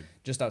than you, Agreed.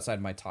 Just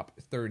outside my top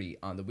 30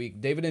 on the week.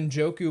 David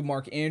Njoku,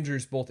 Mark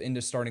Andrews, both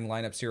into starting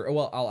lineups here. Oh,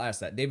 well, I'll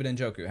ask that. David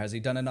Njoku, has he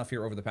done enough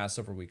here over the past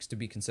several weeks to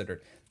be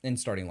considered in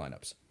starting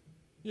lineups?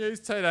 Yeah, he's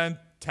tight end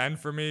 10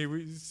 for me.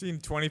 We've seen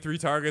 23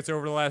 targets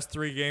over the last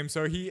 3 games,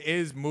 so he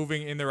is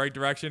moving in the right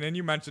direction. And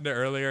you mentioned it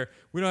earlier.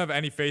 We don't have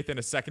any faith in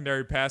a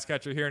secondary pass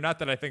catcher here. Not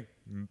that I think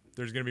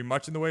there's going to be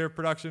much in the way of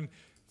production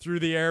through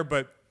the air,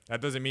 but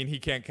that doesn't mean he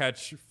can't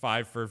catch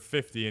 5 for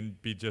 50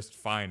 and be just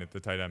fine at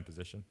the tight end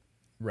position.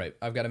 Right.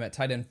 I've got him at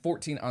tight end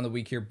 14 on the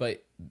week here,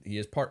 but he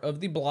is part of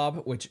the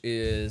blob, which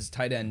is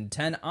tight end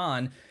 10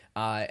 on.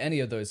 Any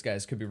of those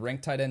guys could be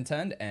ranked tight end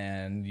 10,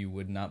 and you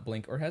would not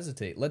blink or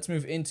hesitate. Let's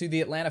move into the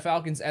Atlanta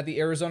Falcons at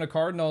the Arizona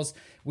Cardinals.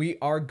 We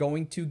are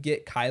going to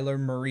get Kyler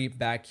Murray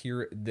back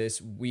here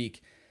this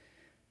week.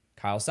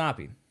 Kyle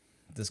Soppe,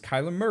 does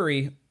Kyler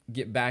Murray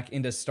get back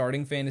into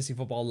starting fantasy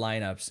football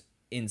lineups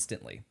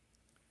instantly?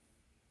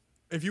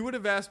 If you would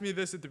have asked me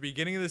this at the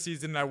beginning of the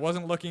season and I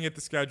wasn't looking at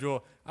the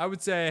schedule, I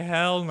would say,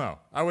 hell no.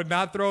 I would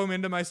not throw him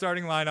into my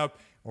starting lineup.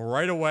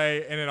 right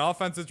away in an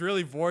offense that's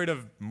really void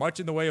of much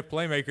in the way of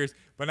playmakers.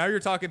 But now you're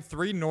talking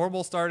 3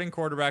 normal starting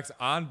quarterbacks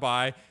on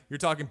bye. You're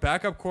talking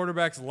backup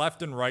quarterbacks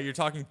left and right. You're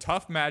talking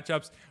tough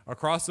matchups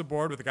across the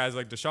board with the guys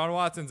like Deshaun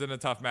Watson's in a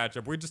tough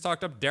matchup. We just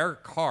talked up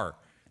Derek Carr.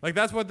 Like,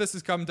 that's what this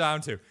has come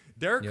down to.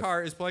 Derek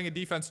Carr is playing a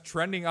defense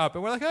trending up,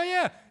 and we're like, oh,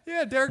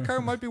 yeah, Derek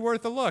Carr might be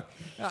worth a look.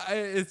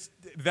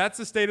 That's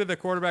the state of the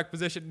quarterback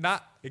position,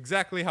 not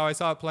exactly how I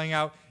saw it playing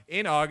out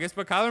in August,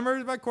 but Kyler Murray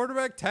is my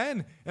quarterback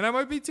 10, and I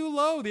might be too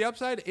low. The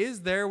upside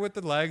is there with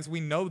the legs. We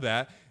know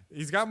that.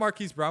 He's got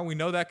Marquise Brown. We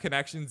know that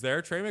connection's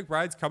there. Trey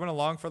McBride's coming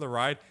along for the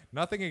ride.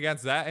 Nothing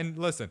against that. And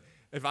listen,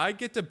 if I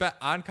get to bet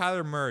on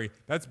Kyler Murray,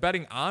 that's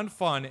betting on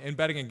fun and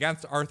betting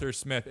against Arthur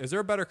Smith. Is there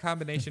a better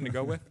combination to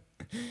go with?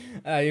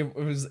 I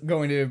was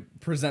going to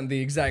present the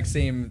exact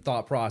same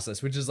thought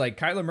process, which is like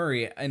Kyler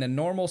Murray in a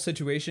normal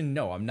situation.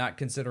 No, I'm not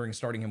considering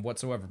starting him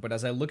whatsoever. But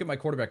as I look at my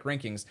quarterback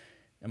rankings,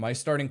 am I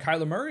starting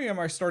Kyler Murray? Or am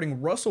I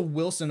starting Russell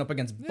Wilson up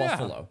against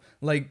Buffalo?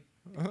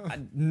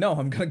 No,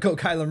 I'm going to go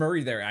Kyler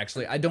Murray there,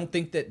 actually. I don't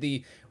think that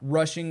the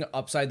rushing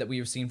upside that we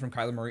have seen from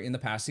Kyler Murray in the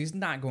past, he's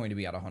not going to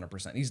be at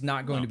 100%. He's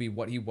not going to be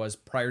what he was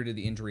prior to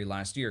the injury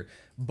last year.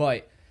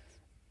 But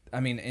I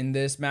mean, in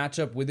this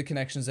matchup with the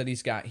connections that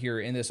he's got here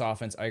in this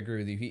offense, I agree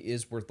with you. He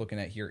is worth looking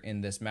at here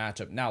in this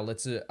matchup. Now,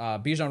 let's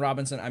Bijan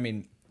Robinson. I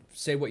mean,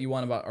 say what you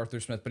want about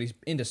Arthur Smith, but he's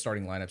into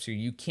starting lineups here.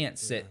 You can't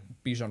sit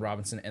Bijan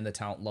Robinson and the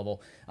talent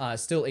level.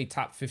 Still a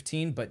top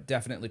 15, but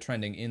definitely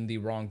trending in the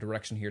wrong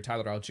direction here.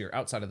 Tyler Algier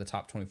outside of the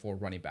top 24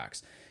 running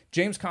backs.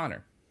 James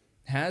Conner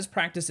has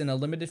practiced in a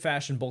limited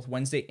fashion both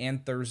Wednesday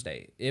and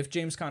Thursday. If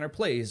James Conner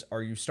plays,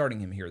 are you starting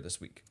him here this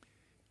week?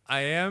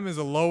 I am as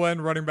a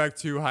low-end running back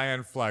 2,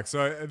 high-end flex.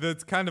 So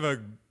that's kind of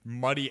a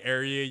muddy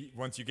area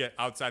once you get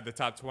outside the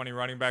top 20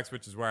 running backs,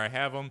 which is where I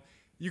have them.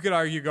 You could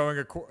argue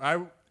going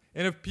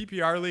in a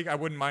PPR league, I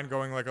wouldn't mind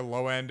going like a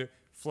low-end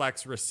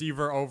flex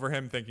receiver over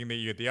him, thinking that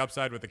you get the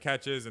upside with the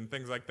catches and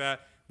things like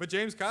that. But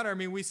James Conner, I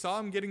mean, we saw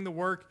him getting the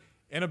work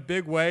in a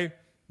big way.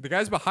 The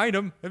guys behind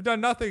him have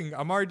done nothing.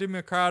 Amari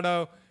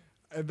DiMercado,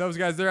 those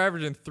guys, they're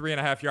averaging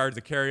 3.5 yards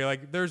a carry.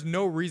 Like, there's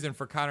no reason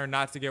for Conner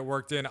not to get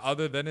worked in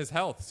other than his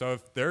health. So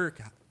if they're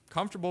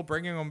comfortable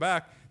bringing him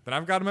back, then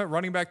I've got him at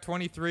running back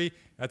 23.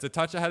 That's a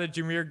touch ahead of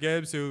Jahmyr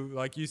Gibbs, who,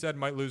 like you said,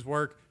 might lose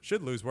work,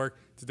 should lose work,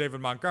 to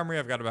David Montgomery.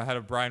 I've got him ahead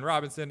of Brian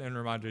Robinson and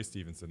Ramondre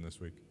Stevenson this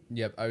week.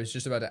 Yep, I was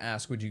just about to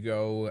ask, would you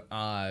go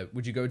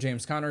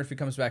James Conner if he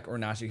comes back, or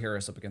Najee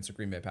Harris up against the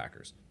Green Bay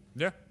Packers?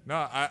 Yeah,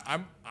 no,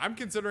 I'm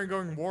considering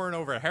going Warren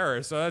over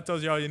Harris, so that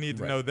tells you all you need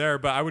to know there.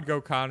 But I would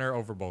go Conner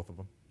over both of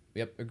them.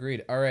 Yep,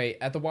 agreed. All right,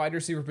 at the wide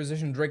receiver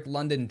position, Drake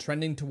London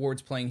trending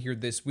towards playing here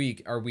this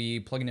week. Are we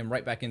plugging him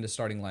right back into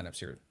starting lineups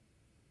here?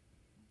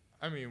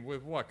 I mean,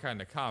 with what kind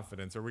of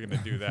confidence are we going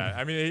to do that?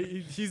 I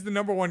mean, he's the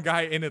number 1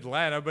 guy in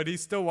Atlanta, but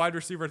he's still wide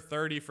receiver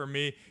 30 for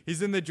me.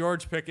 He's in the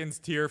George Pickens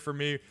tier for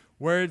me,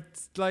 where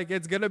it's like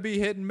it's going to be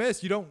hit and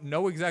miss. You don't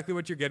know exactly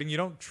what you're getting. You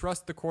don't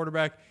trust the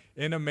quarterback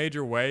in a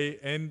major way,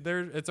 and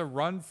it's a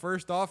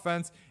run-first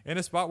offense in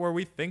a spot where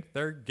we think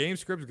their game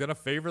script is going to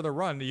favor the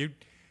run.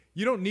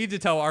 You don't need to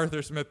tell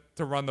Arthur Smith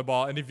to run the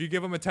ball, and if you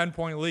give him a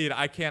 10-point lead,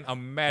 I can't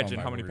imagine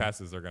how many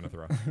passes they're going to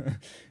throw.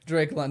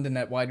 Drake London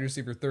at wide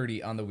receiver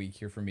 30 on the week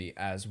here for me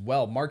as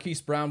well.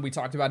 Marquise Brown, we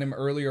talked about him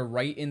earlier,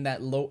 right in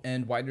that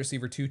low-end wide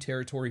receiver 2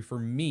 territory for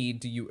me.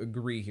 Do you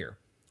agree here?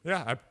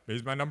 Yeah,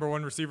 he's my number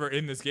 1 receiver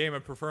in this game. I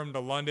prefer him to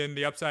London.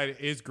 The upside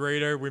is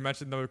greater. We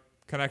mentioned the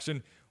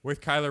connection with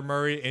Kyler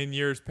Murray in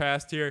years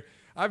past here.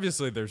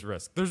 Obviously, there's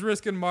risk. There's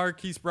risk in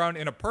Marquise Brown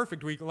in a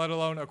perfect week, let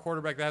alone a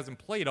quarterback that hasn't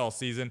played all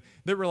season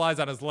that relies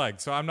on his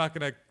legs. So I'm not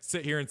going to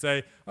sit here and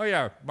say, oh,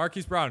 yeah,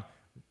 Marquise Brown,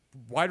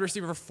 wide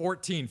receiver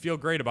 14, feel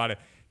great about it.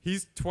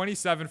 He's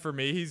 27 for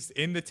me. He's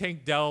in the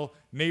Tank Dell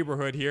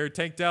neighborhood here.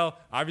 Tank Dell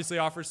obviously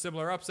offers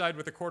similar upside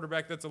with a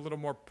quarterback that's a little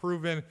more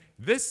proven.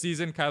 This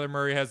season, Kyler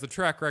Murray has the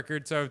track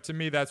record. So to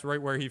me, that's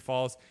right where he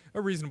falls,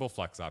 a reasonable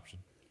flex option.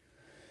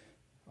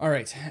 All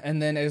right,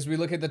 and then as we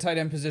look at the tight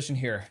end position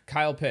here,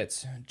 Kyle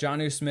Pitts,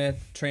 Jonnu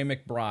Smith, Trey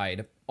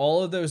McBride,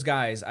 all of those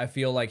guys I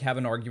feel like have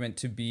an argument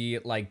to be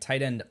like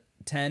tight end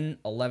 10,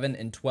 11,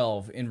 and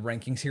 12 in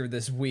rankings here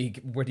this week.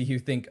 What do you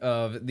think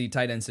of the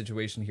tight end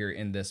situation here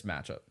in this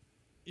matchup?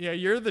 Yeah,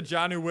 you're the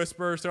Jonnu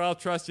whisperer, so I'll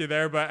trust you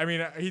there. But, I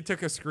mean, he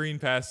took a screen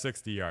past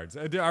 60 yards.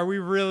 Are we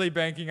really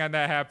banking on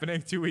that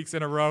happening 2 weeks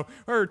in a row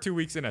or 2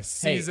 weeks in a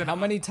season? Hey, how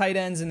many tight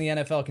ends in the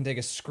NFL can take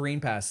a screen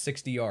past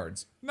 60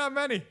 yards? Not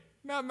many.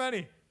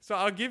 So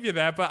I'll give you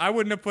that, but I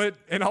wouldn't have put,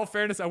 in all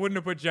fairness, I wouldn't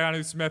have put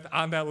Jonnu Smith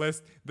on that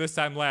list this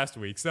time last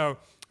week. So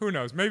who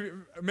knows?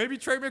 Maybe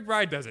Trey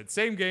McBride does it.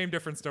 Same game,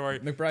 different story.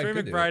 Trey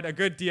McBride, a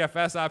good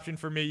DFS option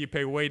for me. You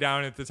pay way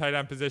down at the tight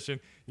end position.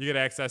 You get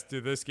access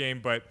to this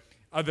game, but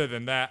other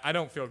than that, I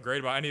don't feel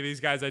great about any of these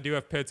guys. I do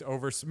have Pitts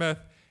over Smith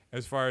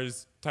as far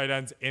as tight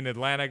ends in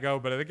Atlanta go,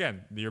 but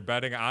again, you're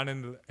betting on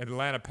an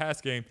Atlanta pass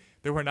game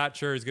that we're not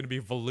sure is going to be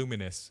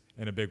voluminous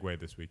in a big way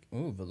this week.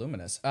 Ooh,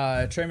 voluminous.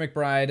 Trey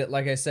McBride,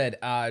 like I said,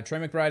 Trey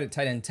McBride at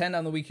tight end 10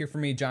 on the week here for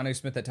me. Jonnu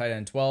Smith at tight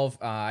end 12.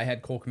 I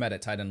had Cole Kmet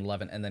at tight end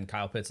 11, and then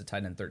Kyle Pitts at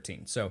tight end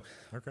 13. So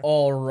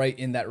all right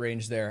in that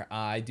range there.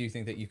 I do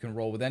think that you can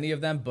roll with any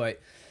of them, but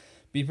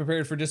be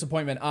prepared for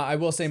disappointment. I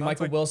will say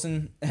Michael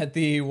Wilson at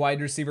the wide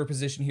receiver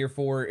position here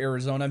for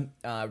Arizona.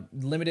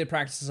 Limited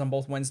practices on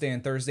both Wednesday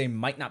and Thursday.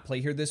 Might not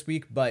play here this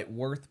week, but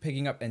worth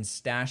picking up and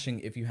stashing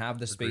if you have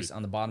the space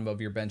on the bottom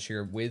of your bench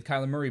here. With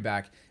Kyler Murray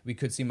back, we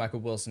could see Michael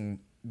Wilson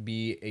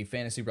be a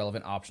fantasy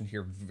relevant option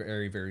here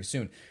very, very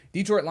soon.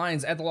 Detroit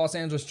Lions at the Los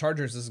Angeles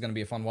Chargers. This is going to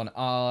be a fun one.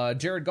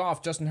 Jared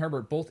Goff, Justin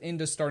Herbert, both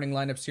into starting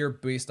lineups here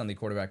based on the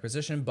quarterback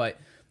position, but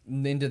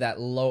into that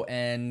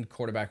low-end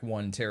quarterback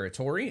one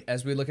territory.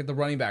 As we look at the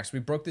running backs, we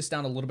broke this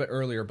down a little bit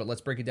earlier, but let's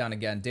break it down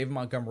again. David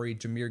Montgomery,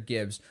 Jahmyr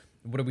Gibbs.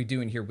 What are we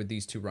doing here with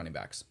these two running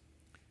backs?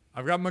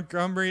 I've got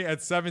Montgomery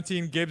at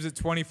 17, Gibbs at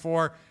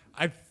 24.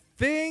 I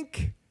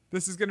think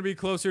this is going to be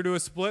closer to a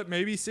split,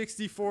 maybe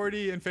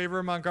 60-40 in favor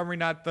of Montgomery,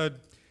 not the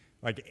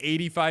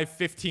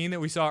 85-15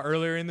 that we saw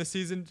earlier in the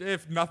season.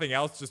 If nothing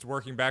else, just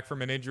working back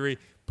from an injury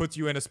puts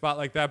you in a spot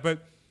like that.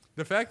 But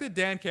the fact that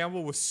Dan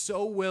Campbell was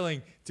so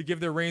willing to give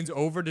the reins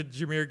over to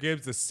Jahmyr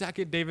Gibbs the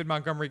second David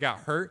Montgomery got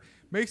hurt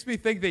makes me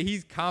think that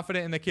he's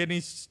confident in the kid. And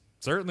he's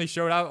certainly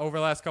showed out over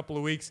the last couple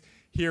of weeks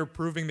here,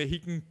 proving that he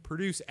can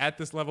produce at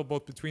this level,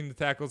 both between the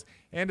tackles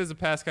and as a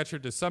pass catcher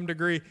to some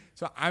degree.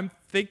 So I'm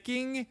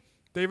thinking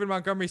David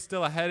Montgomery's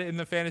still ahead in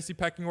the fantasy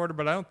pecking order,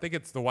 but I don't think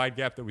it's the wide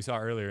gap that we saw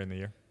earlier in the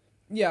year.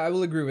 Yeah, I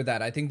will agree with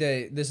that. I think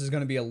that this is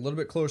going to be a little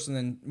bit closer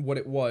than what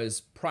it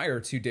was prior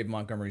to David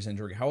Montgomery's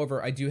injury.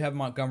 However, I do have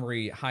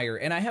Montgomery higher,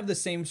 and I have the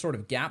same sort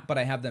of gap, but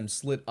I have them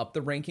slid up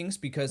the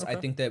rankings because I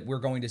think that we're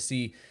going to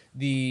see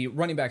the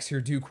running backs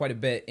here do quite a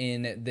bit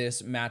in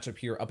this matchup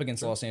here up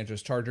against the Los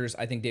Angeles Chargers.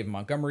 I think David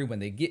Montgomery, when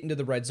they get into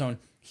the red zone,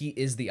 he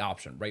is the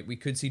option, right? We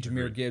could see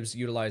Jahmyr Gibbs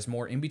utilize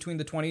more in between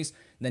the 20s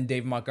than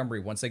David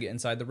Montgomery. Once they get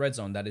inside the red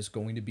zone, that is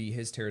going to be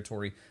his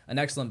territory. An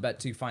excellent bet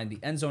to find the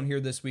end zone here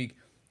this week.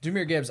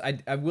 Jahmyr Gibbs,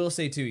 I will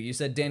say too, you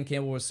said Dan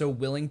Campbell was so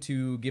willing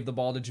to give the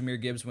ball to Jahmyr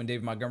Gibbs when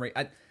David Montgomery.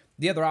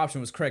 The other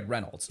option was Craig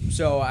Reynolds.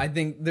 So I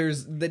think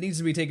that needs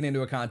to be taken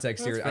into a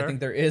context here. I think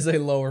there is a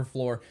lower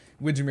floor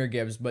with Jahmyr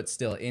Gibbs, but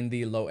still in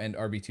the low-end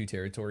RB2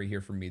 territory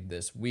here for me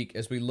this week.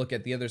 As we look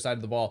at the other side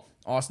of the ball,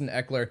 Austin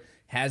Eckler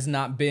has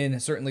not been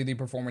certainly the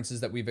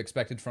performances that we've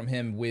expected from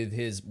him with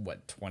his,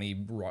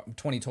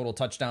 20 total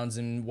touchdowns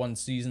in one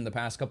season the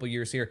past couple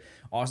years here.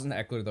 Austin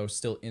Eckler, though,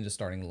 still into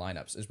starting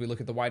lineups. As we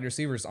look at the wide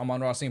receivers,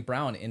 Amon-Ra St.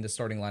 Brown into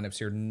starting lineups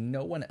here.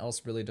 No one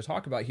else really to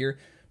talk about here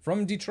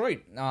from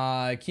Detroit.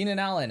 Keenan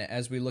Allen,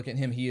 as we look at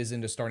him, he is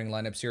into starting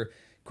lineups here.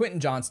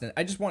 Quentin Johnston,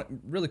 I just want,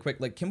 really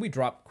quick, can we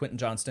drop Quentin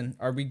Johnston?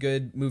 Are we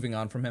good moving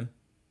on from him?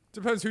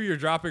 Depends who you're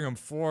dropping him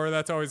for.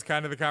 That's always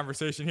kind of the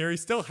conversation here. He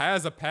still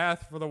has a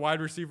path for the wide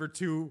receiver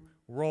 2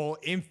 role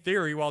in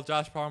theory while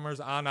Josh Palmer's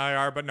on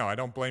IR, but no, I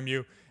don't blame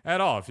you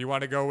at all. If you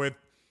want to go with,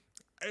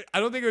 I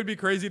don't think it would be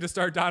crazy to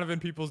start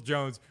Donovan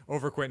Peoples-Jones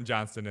over Quentin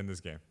Johnston in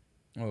this game.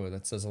 Oh,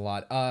 that says a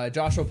lot.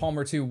 Joshua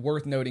Palmer, too,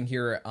 worth noting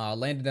here,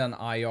 landed on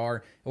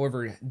IR.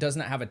 However, does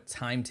not have a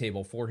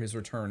timetable for his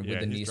return with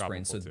the knee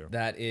sprain. So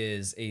that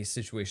is a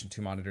situation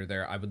to monitor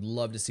there. I would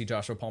love to see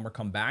Joshua Palmer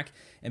come back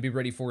and be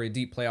ready for a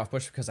deep playoff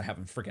push because I have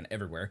him freaking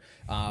everywhere.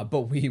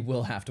 But we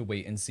will have to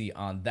wait and see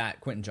on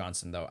that. Quentin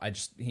Johnston, though,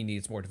 he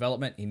needs more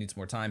development. He needs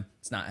more time.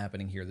 It's not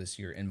happening here this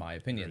year, in my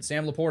opinion. Right.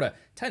 Sam Laporta,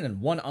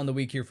 10-1 on the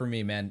week here for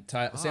me, man.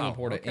 Sam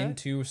Laporta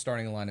into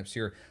starting lineups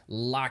here,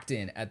 locked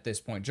in at this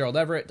point. Gerald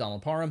Everett,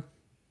 Donald Parham,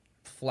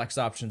 flex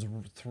options,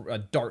 a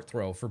dart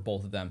throw for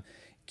both of them.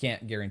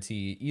 Can't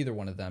guarantee either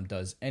one of them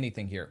does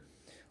anything here.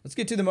 Let's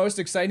get to the most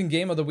exciting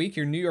game of the week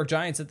here. New York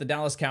Giants at the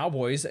Dallas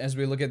Cowboys. As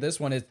we look at this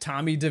one, it's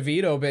Tommy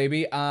DeVito,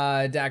 baby.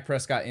 Dak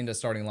Prescott into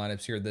starting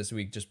lineups here this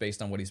week just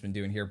based on what he's been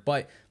doing here.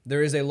 But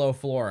there is a low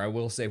floor, I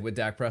will say, with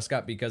Dak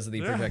Prescott because of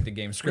the projected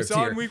game script here.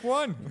 We saw in week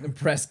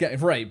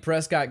 1.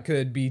 Prescott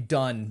could be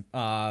done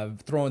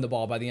throwing the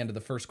ball by the end of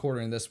the first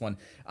quarter in this one.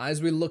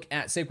 As we look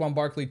at Saquon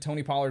Barkley,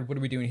 Tony Pollard, what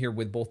are we doing here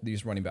with both of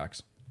these running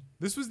backs?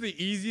 This was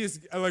the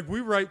easiest,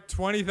 we write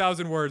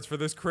 20,000 words for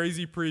this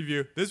crazy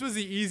preview. This was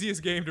the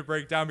easiest game to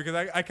break down because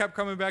I kept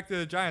coming back to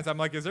the Giants. I'm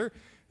like, is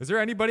there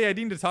anybody I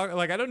need to talk?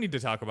 I don't need to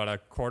talk about a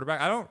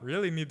quarterback. I don't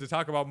really need to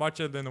talk about much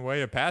other than the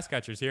way of pass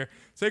catchers here.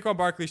 Saquon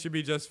Barkley should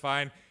be just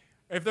fine.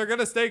 If they're going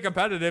to stay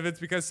competitive,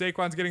 it's because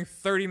Saquon's getting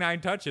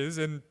 39 touches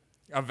and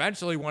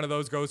eventually one of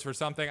those goes for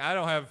something. I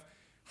don't have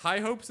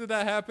high hopes that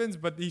happens,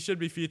 but he should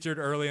be featured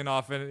early and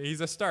often.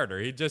 He's a starter.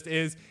 He just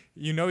is.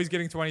 He's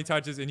getting 20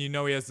 touches, and he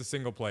has the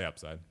single play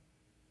upside.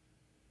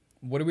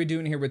 What are we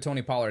doing here with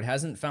Tony Pollard?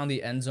 Hasn't found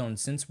the end zone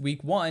since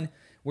week 1,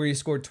 where he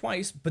scored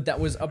twice, but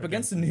that was up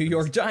against the New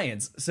York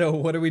Giants. So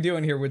what are we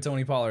doing here with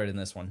Tony Pollard in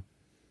this one?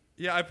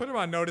 Yeah, I put him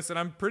on notice, and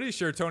I'm pretty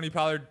sure Tony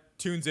Pollard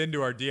tunes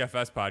into our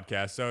DFS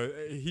podcast, so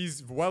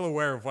he's well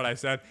aware of what I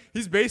said.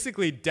 He's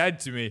basically dead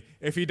to me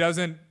if he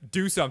doesn't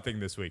do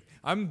something this week.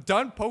 I'm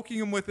done poking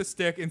him with a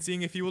stick and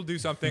seeing if he will do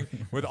something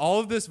with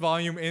all of this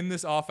volume in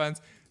this offense.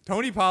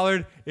 Tony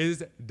Pollard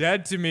is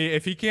dead to me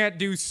if he can't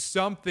do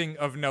something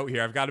of note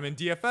here. I've got him in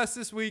DFS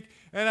this week,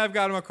 and I've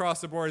got him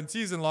across the board in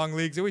season-long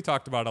leagues, and we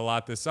talked about a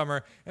lot this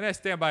summer, and I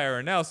stand by our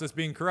analysis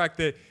being correct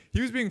that he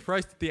was being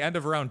priced at the end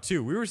of round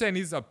 2. We were saying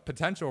he's a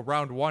potential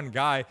round 1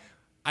 guy.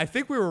 I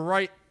think we were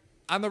right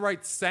on the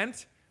right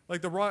scent,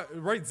 like the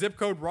right zip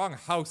code, wrong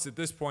house at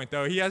this point,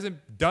 though. He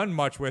hasn't done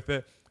much with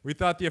it. We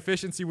thought the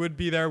efficiency would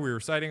be there. We were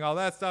citing all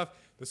that stuff,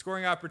 the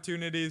scoring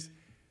opportunities,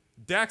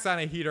 Dak's on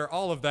a heater,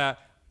 all of that.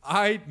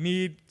 I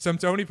need some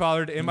Tony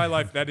Pollard in my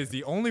life. That is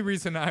the only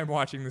reason I'm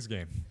watching this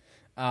game.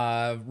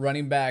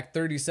 Running back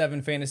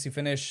 37 fantasy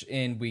finish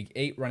in week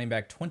 8, running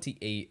back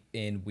 28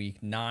 in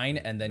week 9,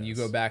 and then you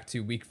go back to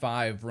week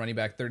 5, running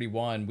back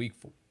 31, week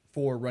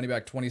 4, running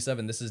back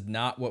 27. This is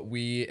not what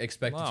we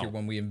expected here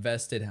when we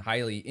invested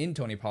highly in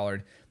Tony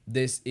Pollard.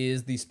 This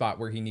is the spot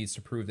where he needs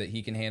to prove that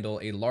he can handle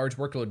a large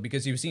workload,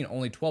 because you've seen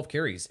only 12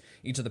 carries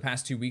each of the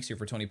past 2 weeks here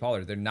for Tony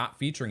Pollard. They're not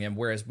featuring him,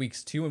 whereas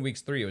weeks 2 and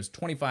weeks 3, it was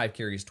 25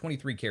 carries,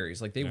 23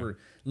 carries. Like they were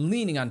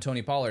leaning on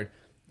Tony Pollard.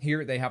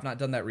 Here, they have not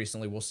done that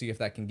recently. We'll see if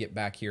that can get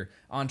back here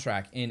on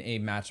track in a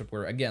matchup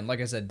where, again,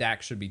 like I said,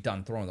 Dak should be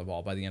done throwing the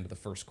ball by the end of the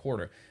first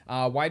quarter.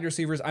 Wide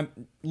receivers,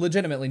 I'm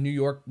legitimately New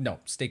York. No,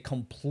 stay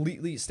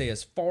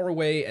as far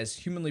away as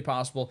humanly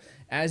possible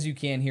as you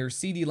can here.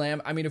 CeeDee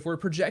Lamb, I mean, if we're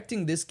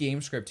projecting this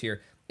game script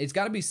here, it's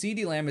got to be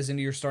CeeDee Lamb is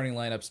into your starting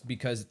lineups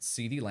because it's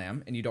CeeDee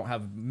Lamb and you don't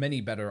have many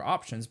better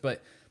options.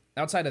 But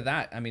outside of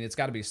that, I mean, it's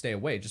got to be stay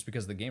away just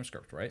because of the game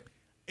script, right?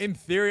 In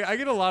theory, I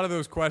get a lot of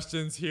those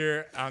questions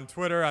here on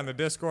Twitter, on the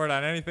Discord,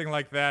 on anything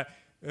like that.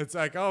 It's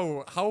like,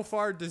 oh, how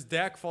far does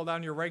Dak fall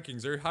down your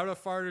rankings? Or how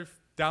far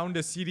down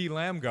does CeeDee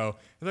Lamb go?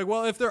 It's like,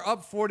 well, if they're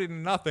up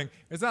 40-0,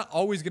 it's not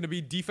always going to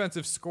be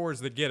defensive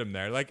scores that get him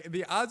there. Like,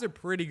 the odds are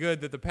pretty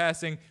good that the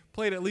passing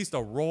played at least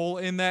a role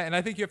in that. And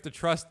I think you have to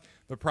trust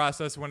the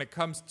process when it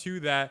comes to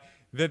that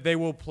they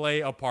will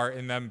play a part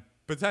in them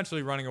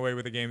potentially running away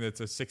with a game that's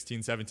a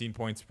 16,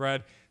 17-point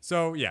spread.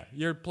 So, yeah,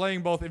 you're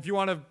playing both. If you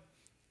want to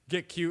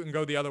get cute and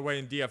go the other way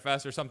in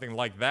DFS or something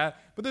like that.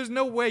 But there's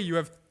no way you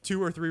have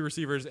 2 or 3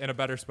 receivers in a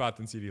better spot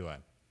than CeeDee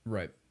Lamb.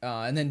 Right.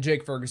 And then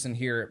Jake Ferguson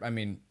here, I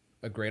mean,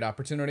 a great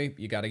opportunity.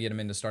 You got to get him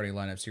into starting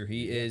lineups here.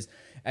 He is,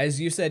 as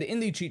you said,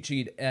 in the cheat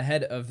sheet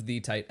ahead of the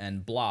tight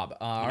end Blob.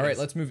 All right,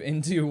 let's move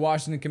into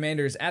Washington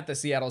Commanders at the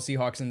Seattle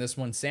Seahawks in this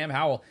one. Sam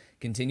Howell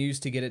continues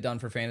to get it done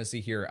for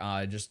fantasy here.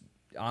 Just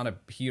on a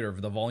heater.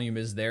 The volume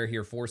is there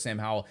here for Sam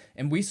Howell.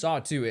 And we saw,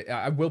 too,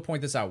 I will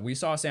point this out, we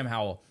saw Sam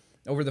Howell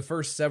over the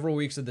first several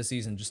weeks of the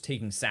season just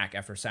taking sack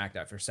after sack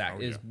after sack.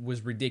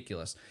 Was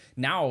ridiculous.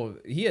 Now,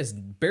 he has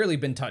barely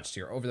been touched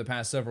here over the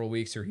past several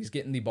weeks here. He's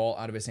getting the ball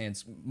out of his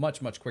hands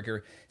much, much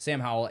quicker.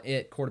 Sam Howell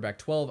at quarterback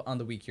 12 on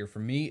the week here for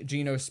me.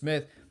 Geno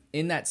Smith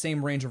in that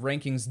same range of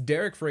rankings.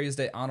 Derek phrased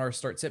it on our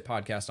Start Sit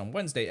podcast on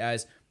Wednesday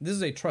as this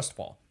is a trust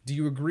fall. Do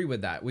you agree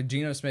with that? With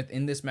Geno Smith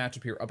in this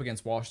matchup here up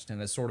against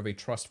Washington as sort of a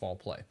trust fall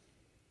play?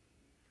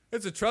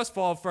 It's a trust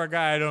fall for a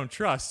guy I don't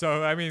trust.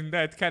 So, I mean,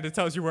 that kind of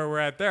tells you where we're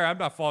at there. I'm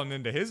not falling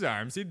into his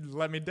arms. He'd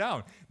let me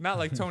down. Not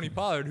like Tony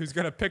Pollard, who's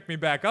going to pick me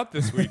back up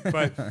this week.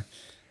 But,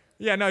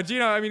 yeah, no,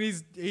 Geno, I mean,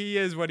 he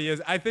is what he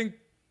is. I think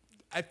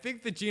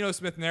the Geno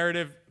Smith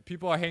narrative,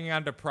 people are hanging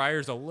on to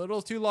Pryor's a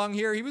little too long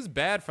here. He was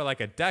bad for like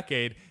a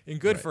decade and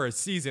good for a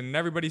season. And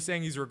everybody's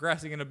saying he's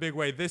regressing in a big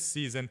way this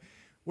season,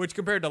 which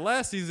compared to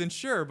last season,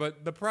 sure.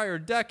 But the prior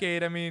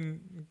decade, I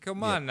mean,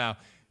 come on now.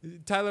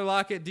 Tyler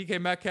Lockett,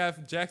 DK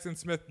Metcalf, Jackson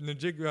Smith,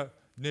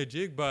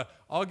 Najigba,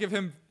 I'll give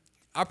him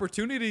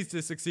opportunities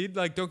to succeed.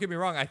 Like, don't get me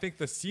wrong. I think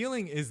the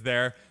ceiling is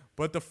there,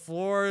 but the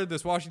floor,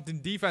 this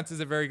Washington defense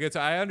isn't very good. So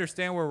I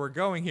understand where we're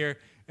going here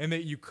and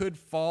that you could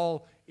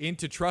fall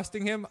into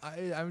trusting him.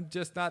 I'm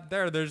just not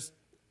there. There's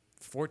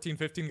 14,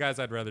 15 guys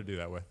I'd rather do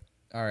that with.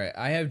 All right.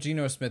 I have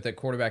Geno Smith at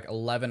quarterback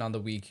 11 on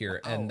the week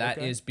here. And that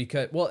is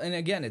because, well, and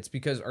again, it's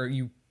because are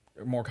you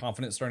more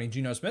confident starting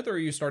Geno Smith, or are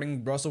you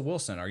starting Russell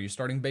Wilson? Are you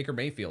starting Baker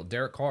Mayfield,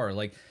 Derek Carr?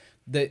 Like,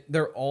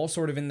 they're all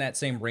sort of in that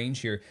same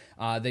range here.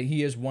 That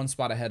he is one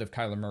spot ahead of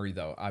Kyler Murray,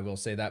 though. I will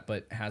say that,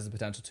 but has the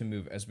potential to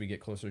move as we get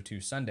closer to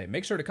Sunday.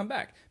 Make sure to come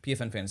back,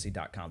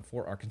 pfnfantasy.com,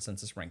 for our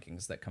consensus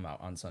rankings that come out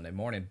on Sunday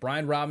morning.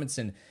 Brian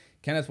Robinson,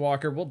 Kenneth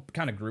Walker, we'll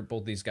kind of group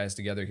both these guys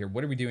together here.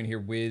 What are we doing here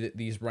with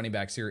these running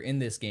backs here in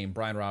this game?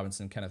 Brian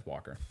Robinson, Kenneth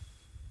Walker.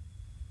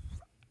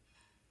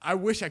 I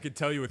wish I could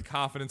tell you with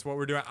confidence what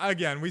we're doing.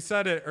 Again, we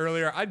said it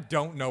earlier. I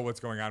don't know what's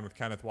going on with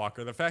Kenneth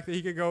Walker. The fact that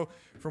he could go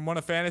from one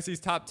of fantasy's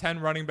top 10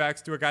 running backs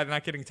to a guy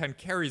not getting 10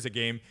 carries a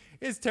game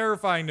is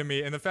terrifying to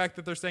me. And the fact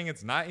that they're saying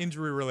it's not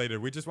injury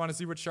related. We just want to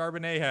see what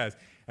Charbonnet has.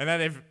 And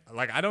then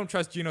I don't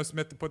trust Geno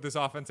Smith to put this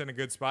offense in a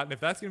good spot. And if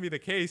that's going to be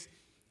the case,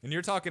 and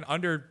you're talking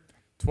under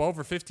 12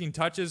 or 15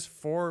 touches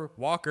for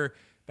Walker,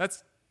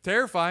 that's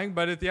terrifying.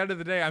 But at the end of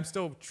the day, I'm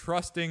still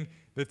trusting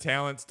the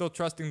talent, still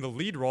trusting the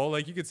lead role.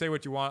 Like, you could say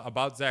what you want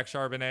about Zach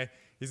Charbonnet.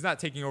 He's not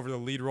taking over the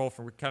lead role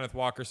for Kenneth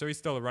Walker, so he's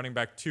still a running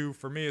back 2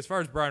 for me. As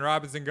far as Brian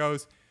Robinson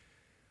goes,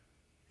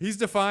 he's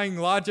defying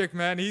logic,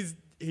 man.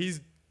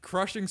 He's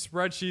crushing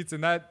spreadsheets,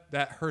 and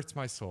that hurts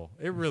my soul.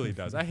 It really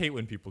does. I hate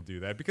when people do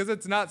that because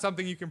it's not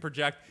something you can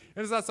project,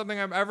 and it's not something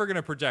I'm ever going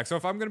to project. So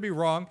if I'm going to be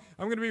wrong,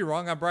 I'm going to be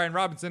wrong on Brian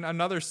Robinson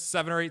another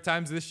 7 or 8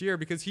 times this year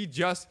because he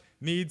just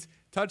needs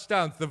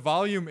touchdowns. The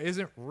volume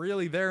isn't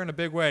really there in a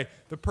big way.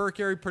 The per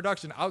carry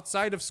production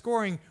outside of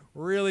scoring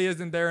really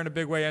isn't there in a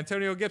big way.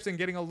 Antonio Gibson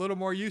getting a little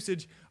more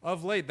usage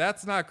of late.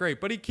 That's not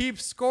great, but he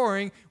keeps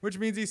scoring, which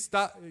means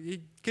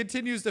he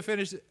continues to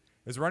finish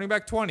as running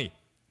back 20.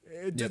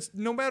 Just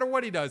no matter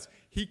what he does,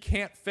 he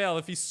can't fail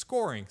if he's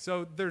scoring.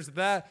 So there's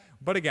that.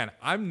 But again,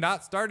 I'm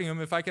not starting him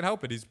if I can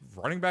help it. He's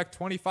running back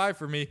 25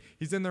 for me.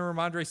 He's in the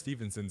Ramondre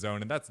Stevenson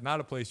zone, and that's not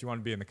a place you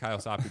want to be in the Kyle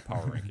Soppe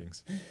power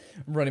rankings.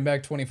 Running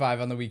back 25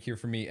 on the week here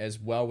for me as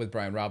well with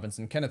Brian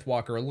Robinson. Kenneth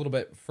Walker a little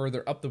bit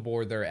further up the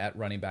board there at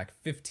running back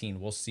 15.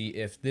 We'll see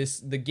if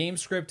the game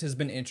script has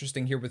been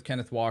interesting here with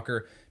Kenneth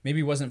Walker.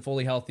 Maybe wasn't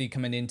fully healthy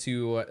coming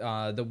into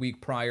the week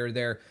prior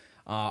there.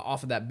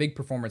 Off of that big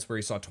performance where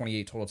he saw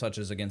 28 total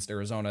touches against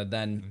Arizona,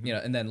 then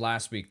and then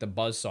last week the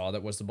buzzsaw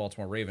that was the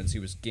Baltimore Ravens, he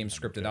was game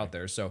scripted out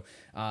there. So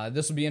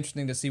this will be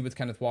interesting to see with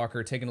Kenneth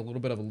Walker taking a little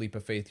bit of a leap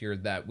of faith here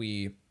that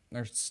we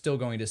are still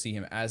going to see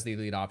him as the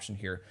lead option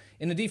here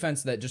in the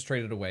defense that just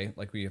traded away,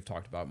 like we have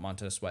talked about,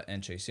 Montez Sweat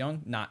and Chase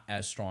Young, not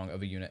as strong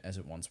of a unit as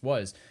it once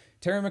was.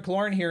 Terry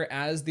McLaurin here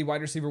as the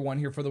wide receiver 1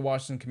 here for the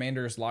Washington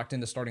Commanders, locked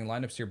into starting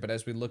lineups here. But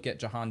as we look at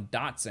Jahan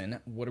Dotson,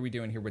 what are we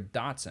doing here with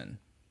Dotson?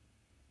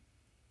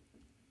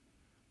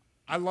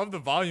 I love the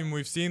volume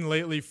we've seen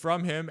lately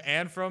from him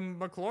and from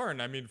McLaurin.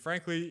 I mean,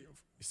 frankly,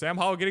 Sam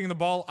Howell getting the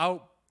ball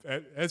out.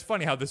 It's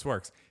funny how this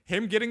works.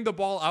 Him getting the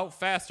ball out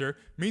faster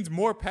means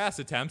more pass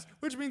attempts,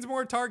 which means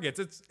more targets.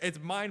 It's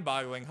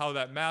mind-boggling how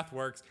that math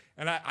works.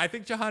 And I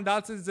think Jahan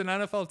Dotson is an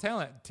NFL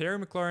talent. Terry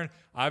McLaurin,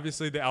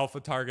 obviously the alpha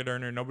target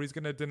earner. Nobody's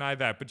going to deny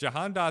that. But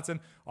Jahan Dotson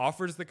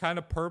offers the kind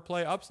of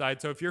per-play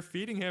upside. So if you're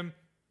feeding him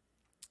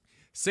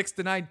 6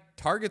 to 9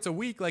 targets a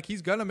week, like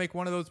he's going to make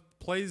one of those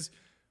plays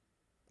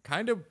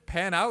kind of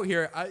pan out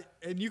here.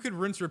 And you could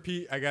rinse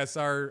repeat, I guess,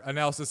 our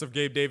analysis of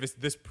Gabe Davis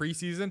this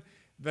preseason.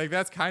 Like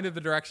that's kind of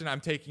the direction I'm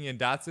taking in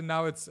Dotson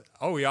now. It's,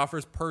 he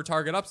offers per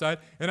target upside,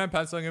 and I'm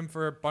penciling him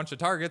for a bunch of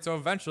targets. So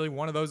eventually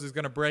one of those is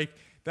going to break.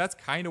 That's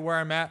kind of where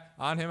I'm at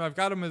on him. I've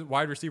got him as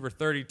wide receiver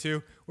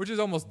 32, which is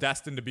almost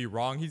destined to be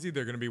wrong. He's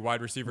either going to be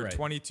wide receiver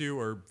 22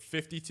 or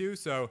 52.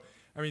 So,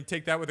 I mean,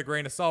 take that with a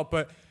grain of salt.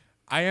 But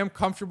I am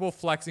comfortable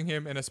flexing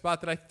him in a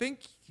spot that I think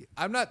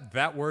I'm not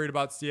that worried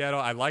about Seattle.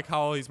 I like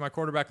Howell. He's my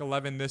quarterback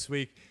 11 this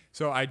week.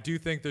 So I do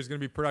think there's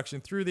going to be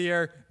production through the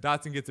air.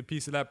 Dotson gets a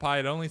piece of that pie.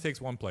 It only takes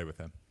one play with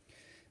him.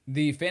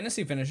 The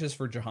fantasy finishes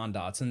for Jahan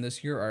Dotson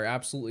this year are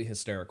absolutely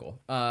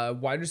hysterical.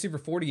 Wide receiver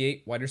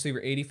 48, wide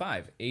receiver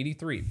 85,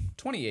 83,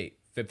 28,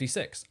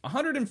 56,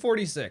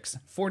 146,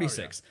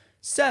 46,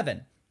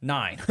 7,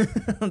 9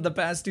 the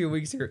past 2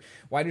 weeks here.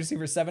 Wide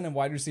receiver 7 and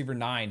wide receiver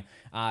 9.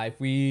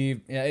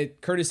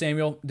 Curtis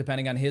Samuel,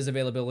 depending on his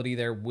availability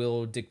there,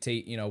 will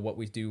dictate, what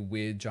we do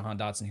with Jahan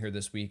Dotson here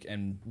this week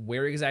and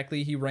where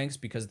exactly he ranks,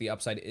 because the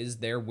upside is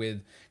there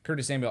with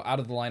Curtis Samuel out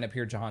of the lineup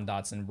here. Jahan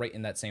Dotson right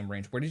in that same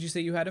range. Where did you say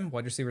you had him?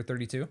 Wide receiver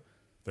 32?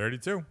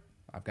 32.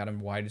 I've got him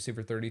wide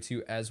receiver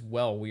 32 as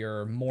well. We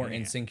are more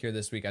in sync here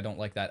this week. I don't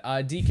like that.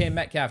 DK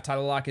Metcalf,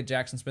 Tyler Lockett,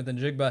 Jackson Smith, and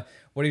Jigba.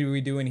 What are we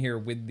doing here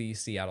with the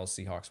Seattle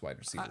Seahawks wide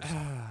receivers?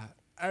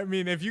 I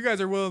mean, if you guys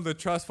are willing to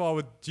trust fall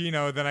with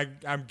Geno, then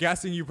I'm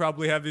guessing you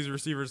probably have these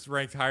receivers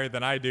ranked higher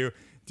than I do.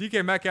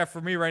 DK Metcalf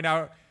for me right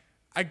now,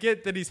 I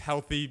get that he's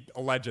healthy,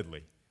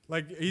 allegedly.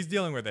 Like, he's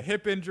dealing with a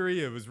hip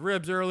injury. It was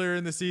ribs earlier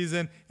in the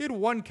season. He had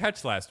 1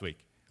 catch last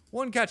week.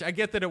 1 catch. I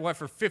get that it went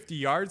for 50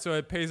 yards, so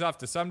it pays off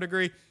to some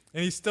degree.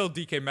 And he's still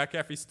DK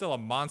Metcalf. He's still a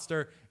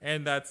monster.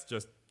 And that's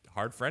just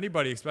hard for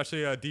anybody,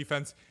 especially a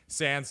defense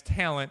sans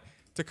talent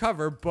to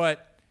cover.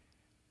 But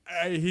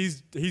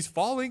he's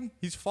falling.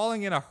 He's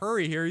falling in a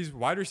hurry here. He's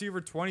wide receiver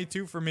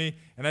 22 for me,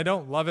 and I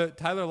don't love it.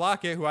 Tyler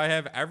Lockett, who I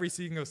have every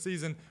single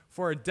season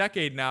for a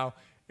decade now,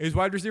 is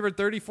wide receiver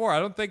 34. I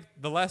don't think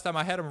the last time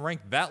I had him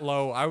ranked that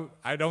low,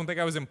 I don't think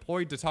I was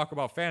employed to talk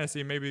about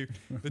fantasy. Maybe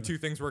the two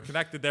things were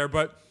connected there.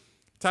 But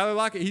Tyler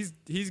Lockett,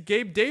 he's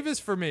Gabe Davis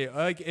for me.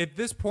 Like, at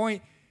this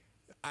point,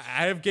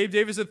 I have Gabe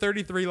Davis at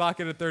 33,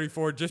 Lockett at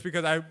 34, just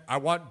because I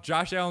want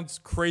Josh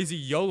Allen's crazy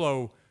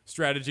YOLO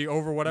strategy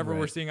over whatever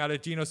we're seeing out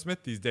of Geno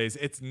Smith these days.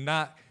 It's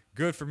not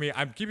good for me.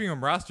 I'm keeping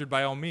him rostered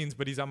by all means,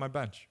 but he's on my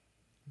bench.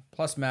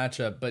 Plus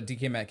matchup, but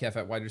DK Metcalf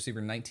at wide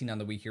receiver 19 on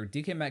the week here.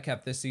 DK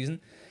Metcalf this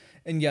season,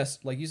 and yes,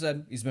 like you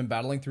said, he's been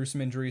battling through some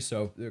injuries,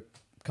 so it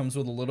comes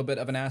with a little bit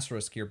of an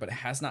asterisk here, but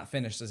has not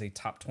finished as a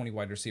top 20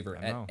 wide receiver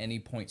at any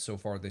point so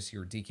far this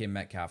year. DK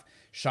Metcalf,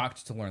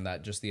 shocked to learn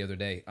that just the other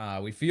day.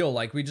 We feel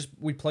like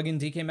we plug in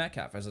DK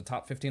Metcalf as a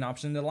top 15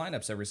 option in the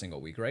lineups every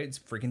single week, right? It's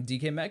freaking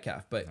DK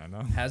Metcalf, but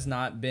has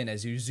not been.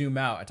 As you zoom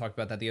out, I talked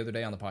about that the other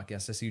day on the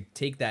podcast. As you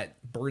take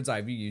that bird's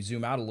eye view, you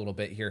zoom out a little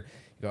bit here,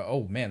 you go,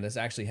 oh man, this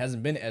actually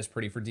hasn't been as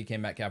pretty for DK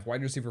Metcalf.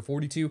 Wide receiver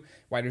 42,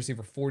 wide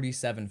receiver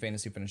 47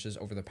 fantasy finishes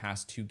over the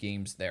past 2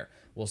 games there.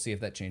 We'll see if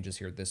that changes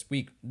here this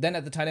week. Then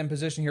at the tight end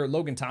position here,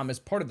 Logan Thomas,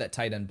 part of that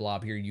tight end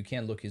blob here. You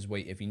can look his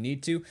way if you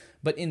need to,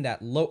 but in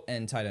that low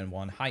end tight end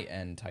 1, high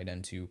end tight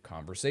end 2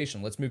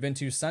 conversation. Let's move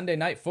into Sunday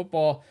Night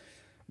Football.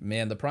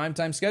 Man, the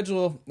primetime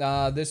schedule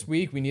this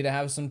week. We need to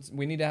have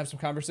some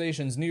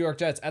conversations. New York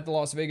Jets at the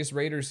Las Vegas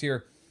Raiders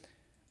here.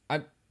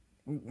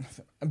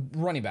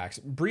 Running backs,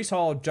 Breece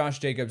Hall, Josh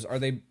Jacobs. Are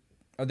they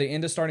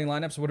into starting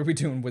lineups? What are we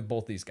doing with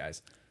both these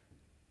guys?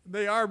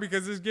 They are,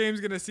 because this game's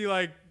gonna see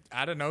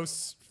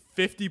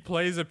 50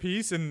 plays a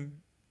piece, and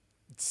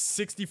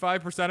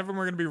 65% of them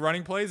are going to be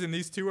running plays, and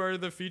these two are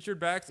the featured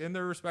backs in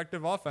their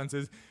respective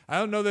offenses. I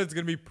don't know that it's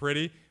going to be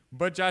pretty,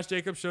 but Josh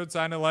Jacobs showed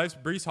sign of life.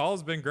 Breece Hall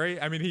has been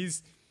great. I mean,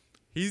 he's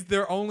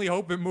their only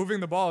hope at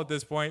moving the ball at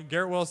this point.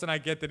 Garrett Wilson, I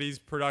get that he's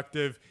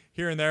productive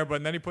here and there,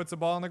 but then he puts the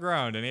ball on the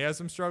ground, and he has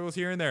some struggles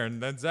here and there,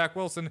 and then Zach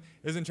Wilson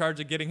is in charge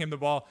of getting him the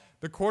ball.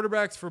 The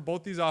quarterbacks for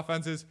both these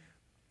offenses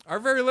are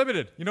very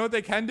limited. You know what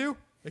they can do?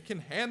 They can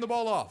hand the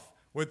ball off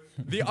with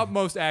the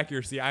utmost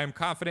accuracy. I am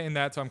confident in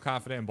that, so I'm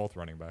confident in both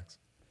running backs.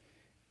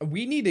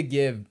 We need to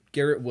give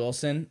Garrett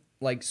Wilson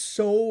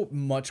so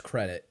much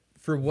credit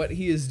for what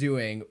he is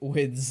doing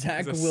with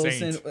Zach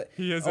Wilson. Saint.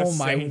 He is a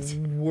saint.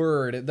 My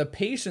word. The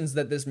patience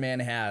that this man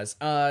has.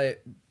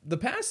 The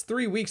past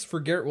 3 weeks for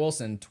Garrett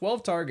Wilson,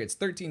 12 targets,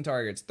 13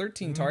 targets,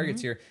 13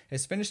 targets here,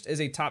 has finished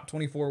as a top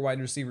 24 wide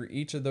receiver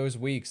each of those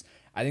weeks.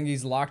 I think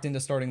he's locked into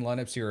starting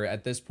lineups here.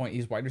 At this point,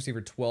 he's wide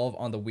receiver 12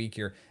 on the week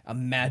here.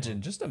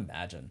 Just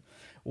imagine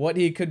what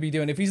he could be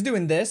doing. If he's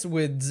doing this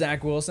with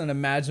Zach Wilson,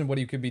 imagine what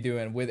he could be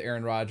doing with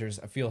Aaron Rodgers.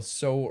 I feel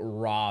so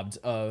robbed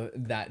of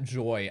that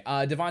joy.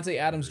 Devontae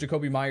Adams,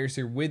 Jacoby Myers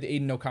here with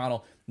Aiden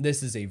O'Connell.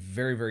 This is a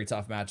very, very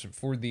tough matchup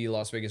for the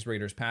Las Vegas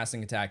Raiders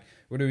passing attack.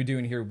 What are we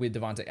doing here with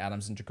Devontae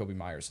Adams and Jacoby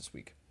Myers this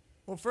week?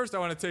 Well, first I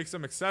want to take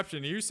some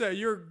exception. You said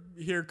you're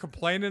here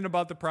complaining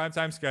about the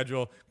primetime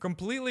schedule,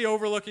 completely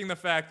overlooking the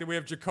fact that we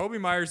have Jacoby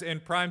Myers in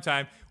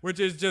primetime, which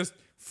is just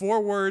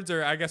 4 words,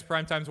 or I guess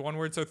primetime's 1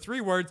 word, so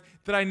 3 words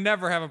that I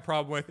never have a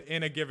problem with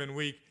in a given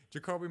week.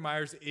 Jacoby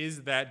Myers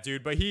is that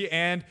dude, but he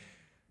and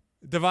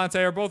Devontae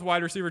are both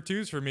wide receiver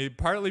 2s for me,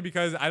 partly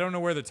because I don't know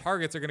where the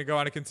targets are going to go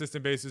on a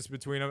consistent basis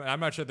between them. I'm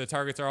not sure the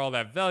targets are all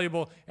that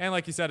valuable, and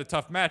like you said, a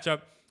tough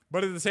matchup.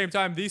 But at the same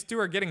time, these two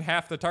are getting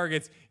half the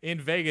targets in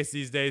Vegas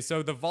these days,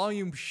 so the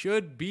volume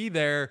should be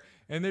there,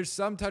 and there's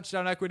some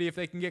touchdown equity if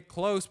they can get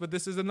close, but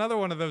this is another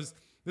one of those.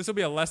 This will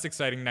be a less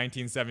exciting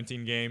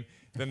 1917 game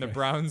than the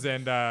Browns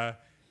and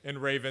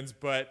Ravens,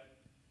 but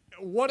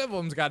one of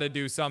them's got to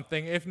do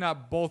something. If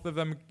not both of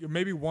them,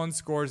 maybe one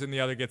scores and the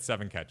other gets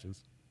 7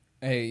 catches.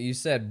 Hey, you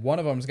said one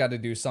of them's got to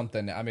do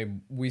something. I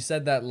mean, we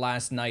said that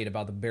last night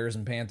about the Bears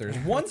and Panthers.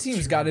 One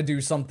team's got to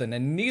do something,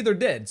 and neither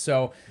did.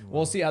 So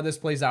we'll see how this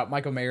plays out.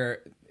 Michael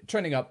Mayer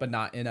trending up, but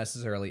not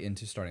necessarily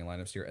into starting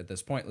lineups here at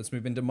this point. Let's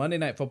move into Monday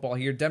Night Football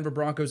here. Denver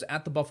Broncos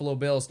at the Buffalo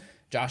Bills.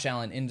 Josh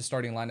Allen into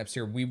starting lineups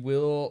here.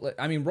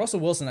 Russell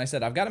Wilson, I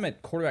said, I've got him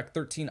at quarterback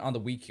 13 on the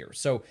week here.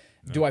 So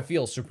do I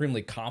feel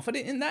supremely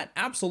confident in that?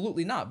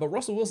 Absolutely not. But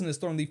Russell Wilson has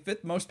thrown the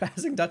 5th most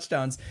passing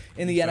touchdowns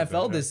in the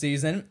NFL this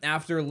season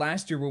after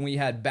last year when we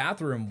had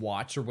bathroom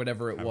watch or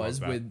whatever it was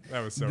with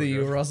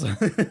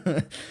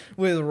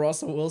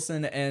Russell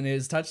Wilson and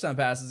his touchdown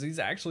passes. He's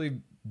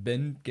actually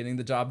been getting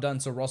the job done.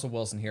 So Russell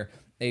Wilson here,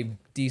 a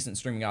decent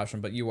streaming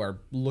option, but you are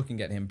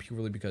looking at him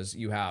purely because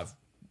you have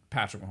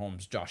Patrick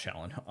Mahomes, Josh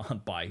Allen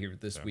on bye here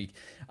this week.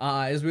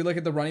 As we look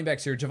at the running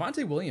backs here,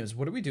 Javonte Williams,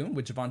 what are we doing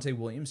with Javonte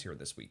Williams here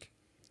this week?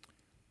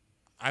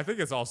 I think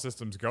it's all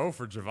systems go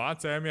for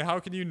Javonte. I mean, how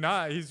can you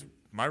not? He's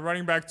my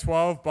running back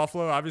 12.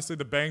 Buffalo, obviously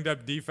the banged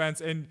up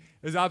defense, and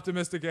as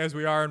optimistic as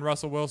we are in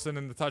Russell Wilson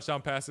and the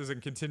touchdown passes and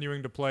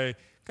continuing to play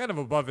kind of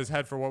above his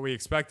head for what we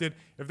expected,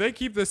 if they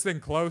keep this thing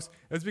close,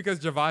 it's because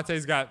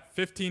Javonte's got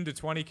 15 to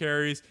 20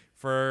 carries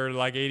for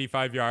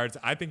 85 yards.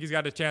 I think he's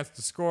got a chance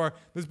to score.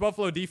 This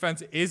Buffalo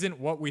defense isn't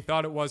what we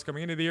thought it was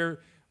coming into the year,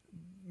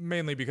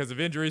 mainly because of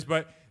injuries,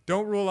 but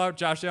don't rule out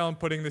Josh Allen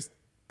putting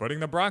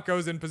the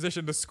Broncos in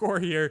position to score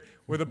here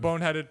with a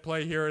boneheaded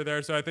play here or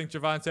there. So I think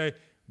Javonte,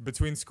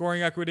 between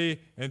scoring equity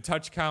and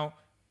touch count,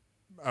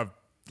 a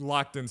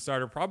locked-in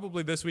starter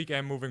probably this week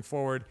and moving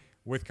forward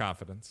with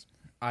confidence.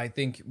 I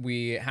think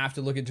we have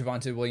to look at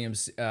Javonte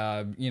Williams,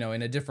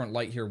 in a different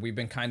light here. We've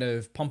been kind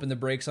of pumping the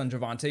brakes on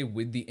Javonte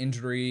with the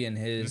injury and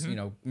his,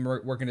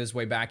 working his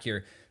way back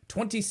here.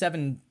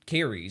 27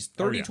 carries,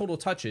 30 total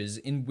touches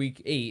in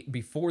week 8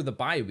 before the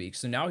bye week.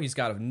 So now he's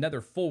got another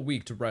full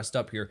week to rest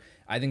up here.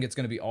 I think it's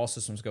going to be all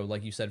systems go,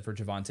 like you said, for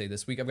Javonte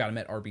this week. I've got him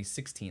at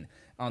RB16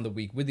 on the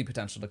week with the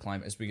potential to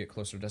climb as we get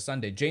closer to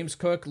Sunday. James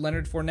Cook,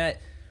 Leonard Fournette.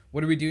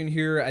 What are we doing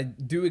here? I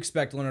do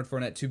expect Leonard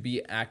Fournette to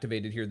be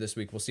activated here this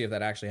week. We'll see if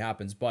that actually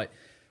happens. But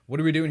what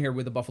are we doing here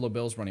with the Buffalo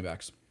Bills running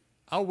backs?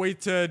 I'll wait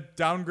to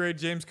downgrade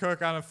James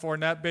Cook on a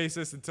Fournette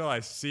basis until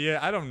I see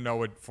it. I don't know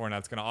what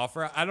Fournette's going to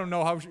offer. I don't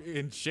know how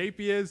in shape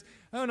he is.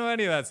 I don't know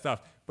any of that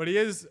stuff. but he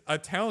is a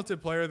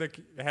talented player that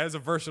has a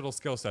versatile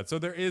skill set. So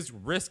there is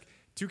risk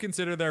to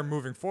consider there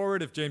moving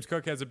forward. If James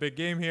Cook has a big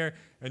game here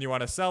and you want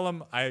to sell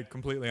him, I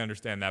completely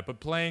understand that. But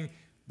playing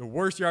the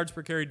worst yards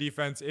per carry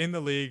defense in the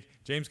league,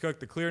 James Cook,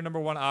 the clear number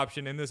one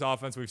option in this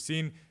offense. We've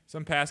seen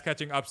some pass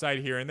catching upside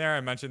here and there.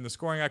 I mentioned the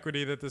scoring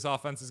equity that this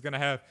offense is going to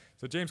have.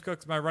 So James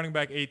Cook's my running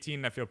back 18,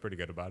 and I feel pretty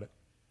good about it.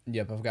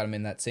 Yep, I've got him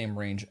in that same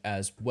range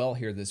as well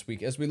here this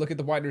week. As we look at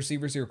the wide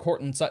receivers here,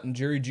 Courtland Sutton,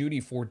 Jerry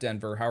Jeudy for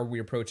Denver. How are we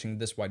approaching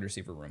this wide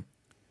receiver room?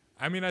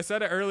 I mean, I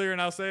said it earlier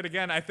and I'll say it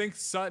again. I think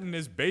Sutton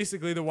is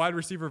basically the wide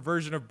receiver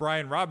version of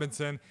Brian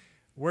Robinson,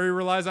 where he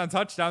relies on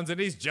touchdowns and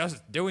he's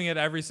just doing it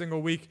every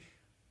single week.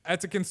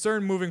 That's a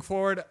concern moving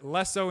forward,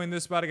 less so in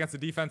this spot against the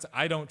defense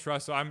I don't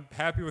trust. So I'm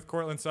happy with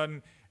Courtland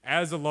Sutton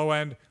as a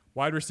low-end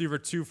wide receiver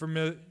 2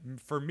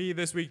 for me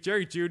this week.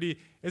 Jerry Jeudy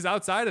is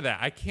outside of that.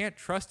 I can't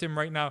trust him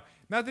right now.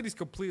 Not that he's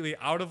completely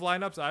out of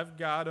lineups. I've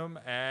got him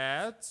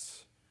at,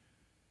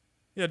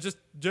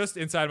 just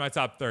inside my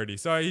top 30.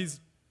 So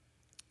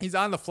he's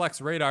on the flex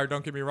radar.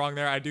 Don't get me wrong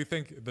there. I do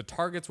think the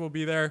targets will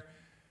be there.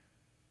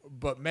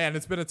 But, man,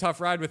 it's been a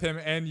tough ride with him,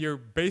 and you're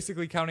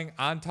basically counting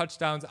on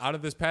touchdowns out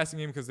of this passing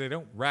game because they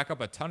don't rack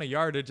up a ton of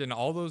yardage, and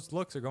all those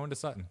looks are going to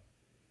Sutton.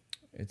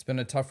 It's been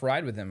a tough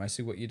ride with him. I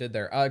see what you did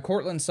there.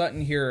 Courtland Sutton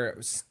here,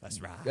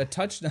 that's right. A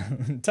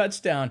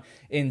touchdown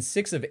in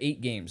 6 of 8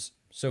 games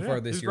so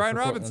far this year Brian for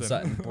Robinson.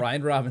 Courtland Sutton.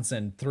 Brian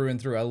Robinson through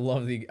and through. I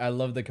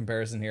love the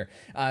comparison here.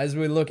 As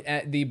we look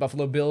at the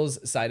Buffalo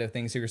Bills side of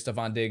things here,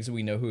 Stephon Diggs,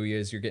 we know who he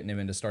is. You're getting him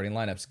into starting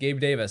lineups.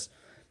 Gabe Davis.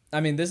 I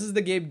mean, this is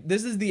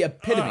the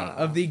epitome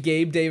of the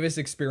Gabe Davis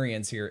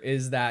experience here,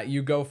 is that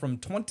you go from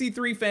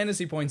 23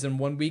 fantasy points in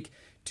 1 week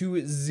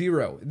to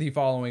 0 the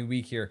following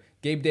week here.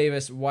 Gabe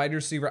Davis, wide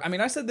receiver. I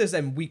mean, I said this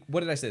in what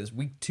did I say this?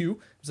 Week 2?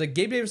 It's like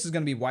Gabe Davis is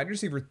going to be wide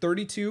receiver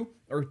 32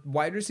 or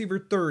wide receiver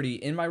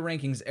 30 in my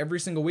rankings every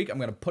single week. I'm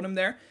going to put him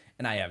there,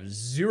 and I have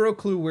 0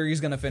 clue where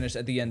he's going to finish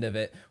at the end of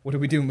it. What are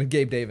we doing with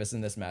Gabe Davis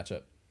in this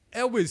matchup?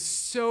 It was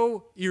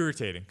so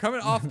irritating. Coming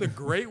off the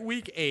great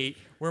week 8,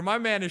 where my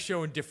man is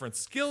showing different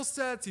skill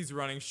sets. He's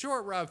running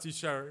short routes. He's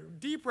showing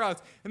deep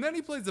routes. And then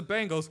he plays the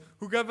Bengals,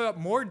 who give up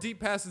more deep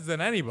passes than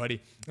anybody.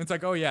 And it's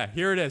like, oh, yeah,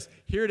 here it is.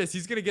 Here it is.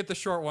 He's going to get the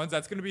short ones.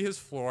 That's going to be his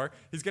floor.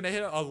 He's going to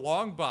hit a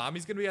long bomb.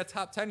 He's going to be a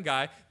top 10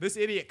 guy. This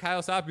idiot,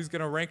 Kyle Sopp, is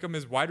going to rank him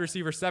as wide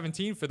receiver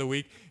 17 for the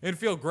week and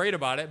feel great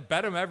about it.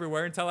 Bet him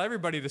everywhere and tell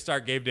everybody to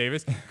start Gabe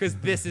Davis because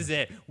this is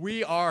it.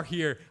 We are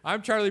here.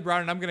 I'm Charlie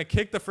Brown, and I'm going to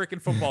kick the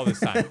freaking football this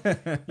time.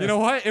 You know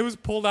what? It was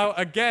pulled out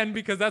again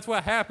because that's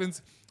what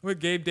happens with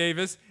Gabe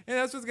Davis, and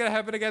that's what's going to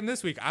happen again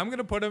this week. I'm going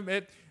to put him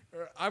at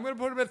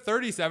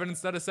 37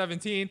 instead of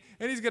 17,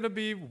 and he's going to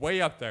be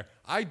way up there.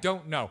 I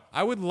don't know.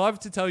 I would love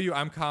to tell you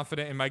I'm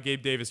confident in my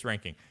Gabe Davis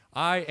ranking.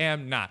 I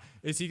am not.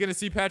 Is he going to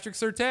see Patrick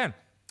Surtain?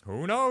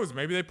 Who knows?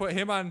 Maybe they put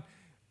him on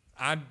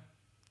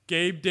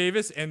Gabe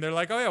Davis, and they're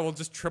like, oh, yeah, we'll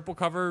just triple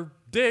cover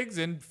Diggs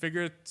and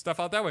figure stuff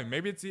out that way.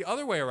 Maybe it's the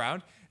other way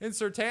around, and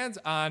Surtain's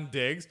on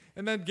Diggs,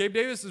 and then Gabe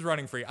Davis is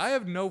running free. I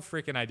have no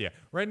freaking idea.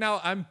 Right now,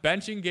 I'm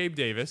benching Gabe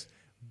Davis,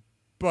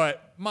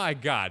 but my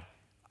God,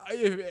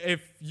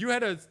 if you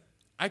had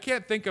I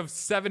can't think of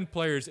 7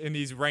 players in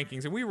these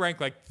rankings, and we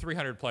rank like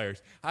 300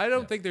 players. I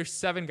don't think there's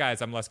 7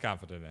 guys I'm less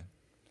confident in.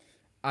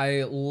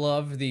 I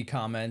love the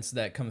comments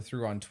that come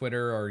through on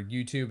Twitter or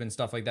YouTube and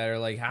stuff like that. Are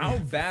like, how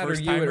bad are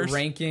you at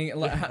ranking?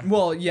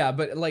 Well, yeah,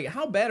 but like,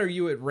 how bad are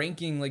you at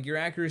ranking like your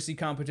accuracy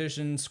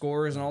competition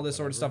scores and all this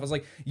sort of stuff? I was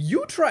like,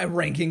 you try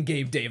ranking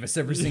Gabe Davis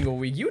every single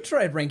week. You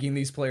tried ranking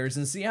these players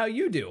and see how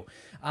you do.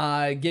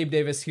 Gabe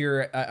Davis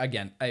here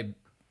again.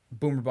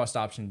 Boom or bust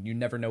option. You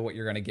never know what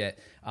you're going to get.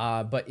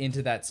 But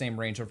into that same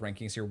range of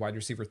rankings here, wide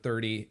receiver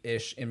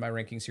 30-ish in my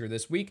rankings here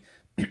this week.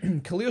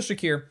 Khalil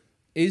Shakir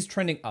is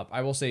trending up.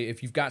 I will say,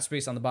 if you've got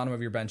space on the bottom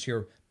of your bench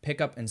here, pick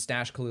up and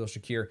stash Khalil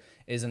Shakir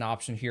is an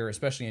option here,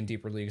 especially in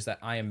deeper leagues, that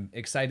I am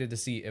excited to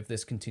see if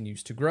this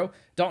continues to grow.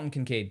 Dalton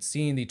Kincaid,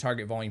 seeing the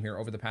target volume here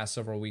over the past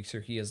several weeks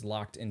here, he is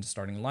locked into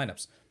starting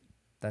lineups.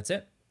 That's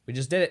it. We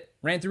just did it.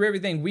 Ran through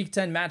everything. Week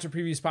 10 Matchup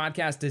Previews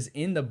podcast is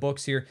in the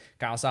books here.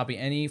 Kyle Soppe,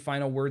 any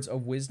final words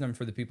of wisdom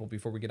for the people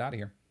before we get out of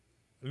here?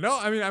 No,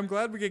 I mean, I'm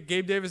glad we get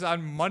Gabe Davis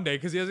on Monday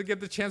because he doesn't get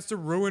the chance to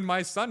ruin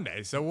my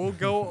Sunday. So we'll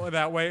go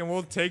that way, and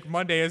we'll take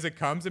Monday as it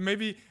comes, and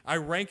maybe I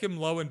rank him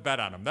low and bet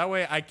on him. That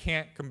way I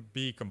can't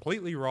be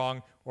completely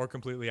wrong or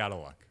completely out of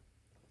luck.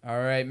 All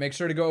right, make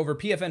sure to go over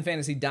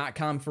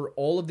pfnfantasy.com for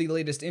all of the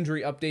latest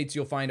injury updates.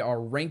 You'll find our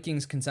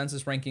rankings,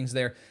 consensus rankings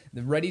there,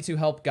 ready to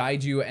help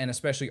guide you, and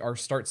especially our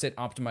start sit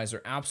optimizer,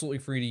 absolutely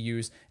free to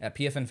use at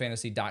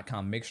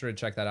pfnfantasy.com. Make sure to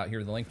check that out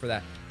here. The link for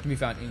that can be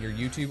found in your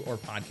YouTube or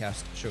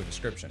podcast show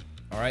description.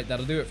 All right,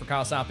 that'll do it for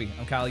Kyle Soppe.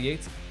 I'm Kyle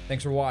Yates.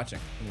 Thanks for watching,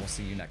 and we'll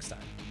see you next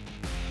time.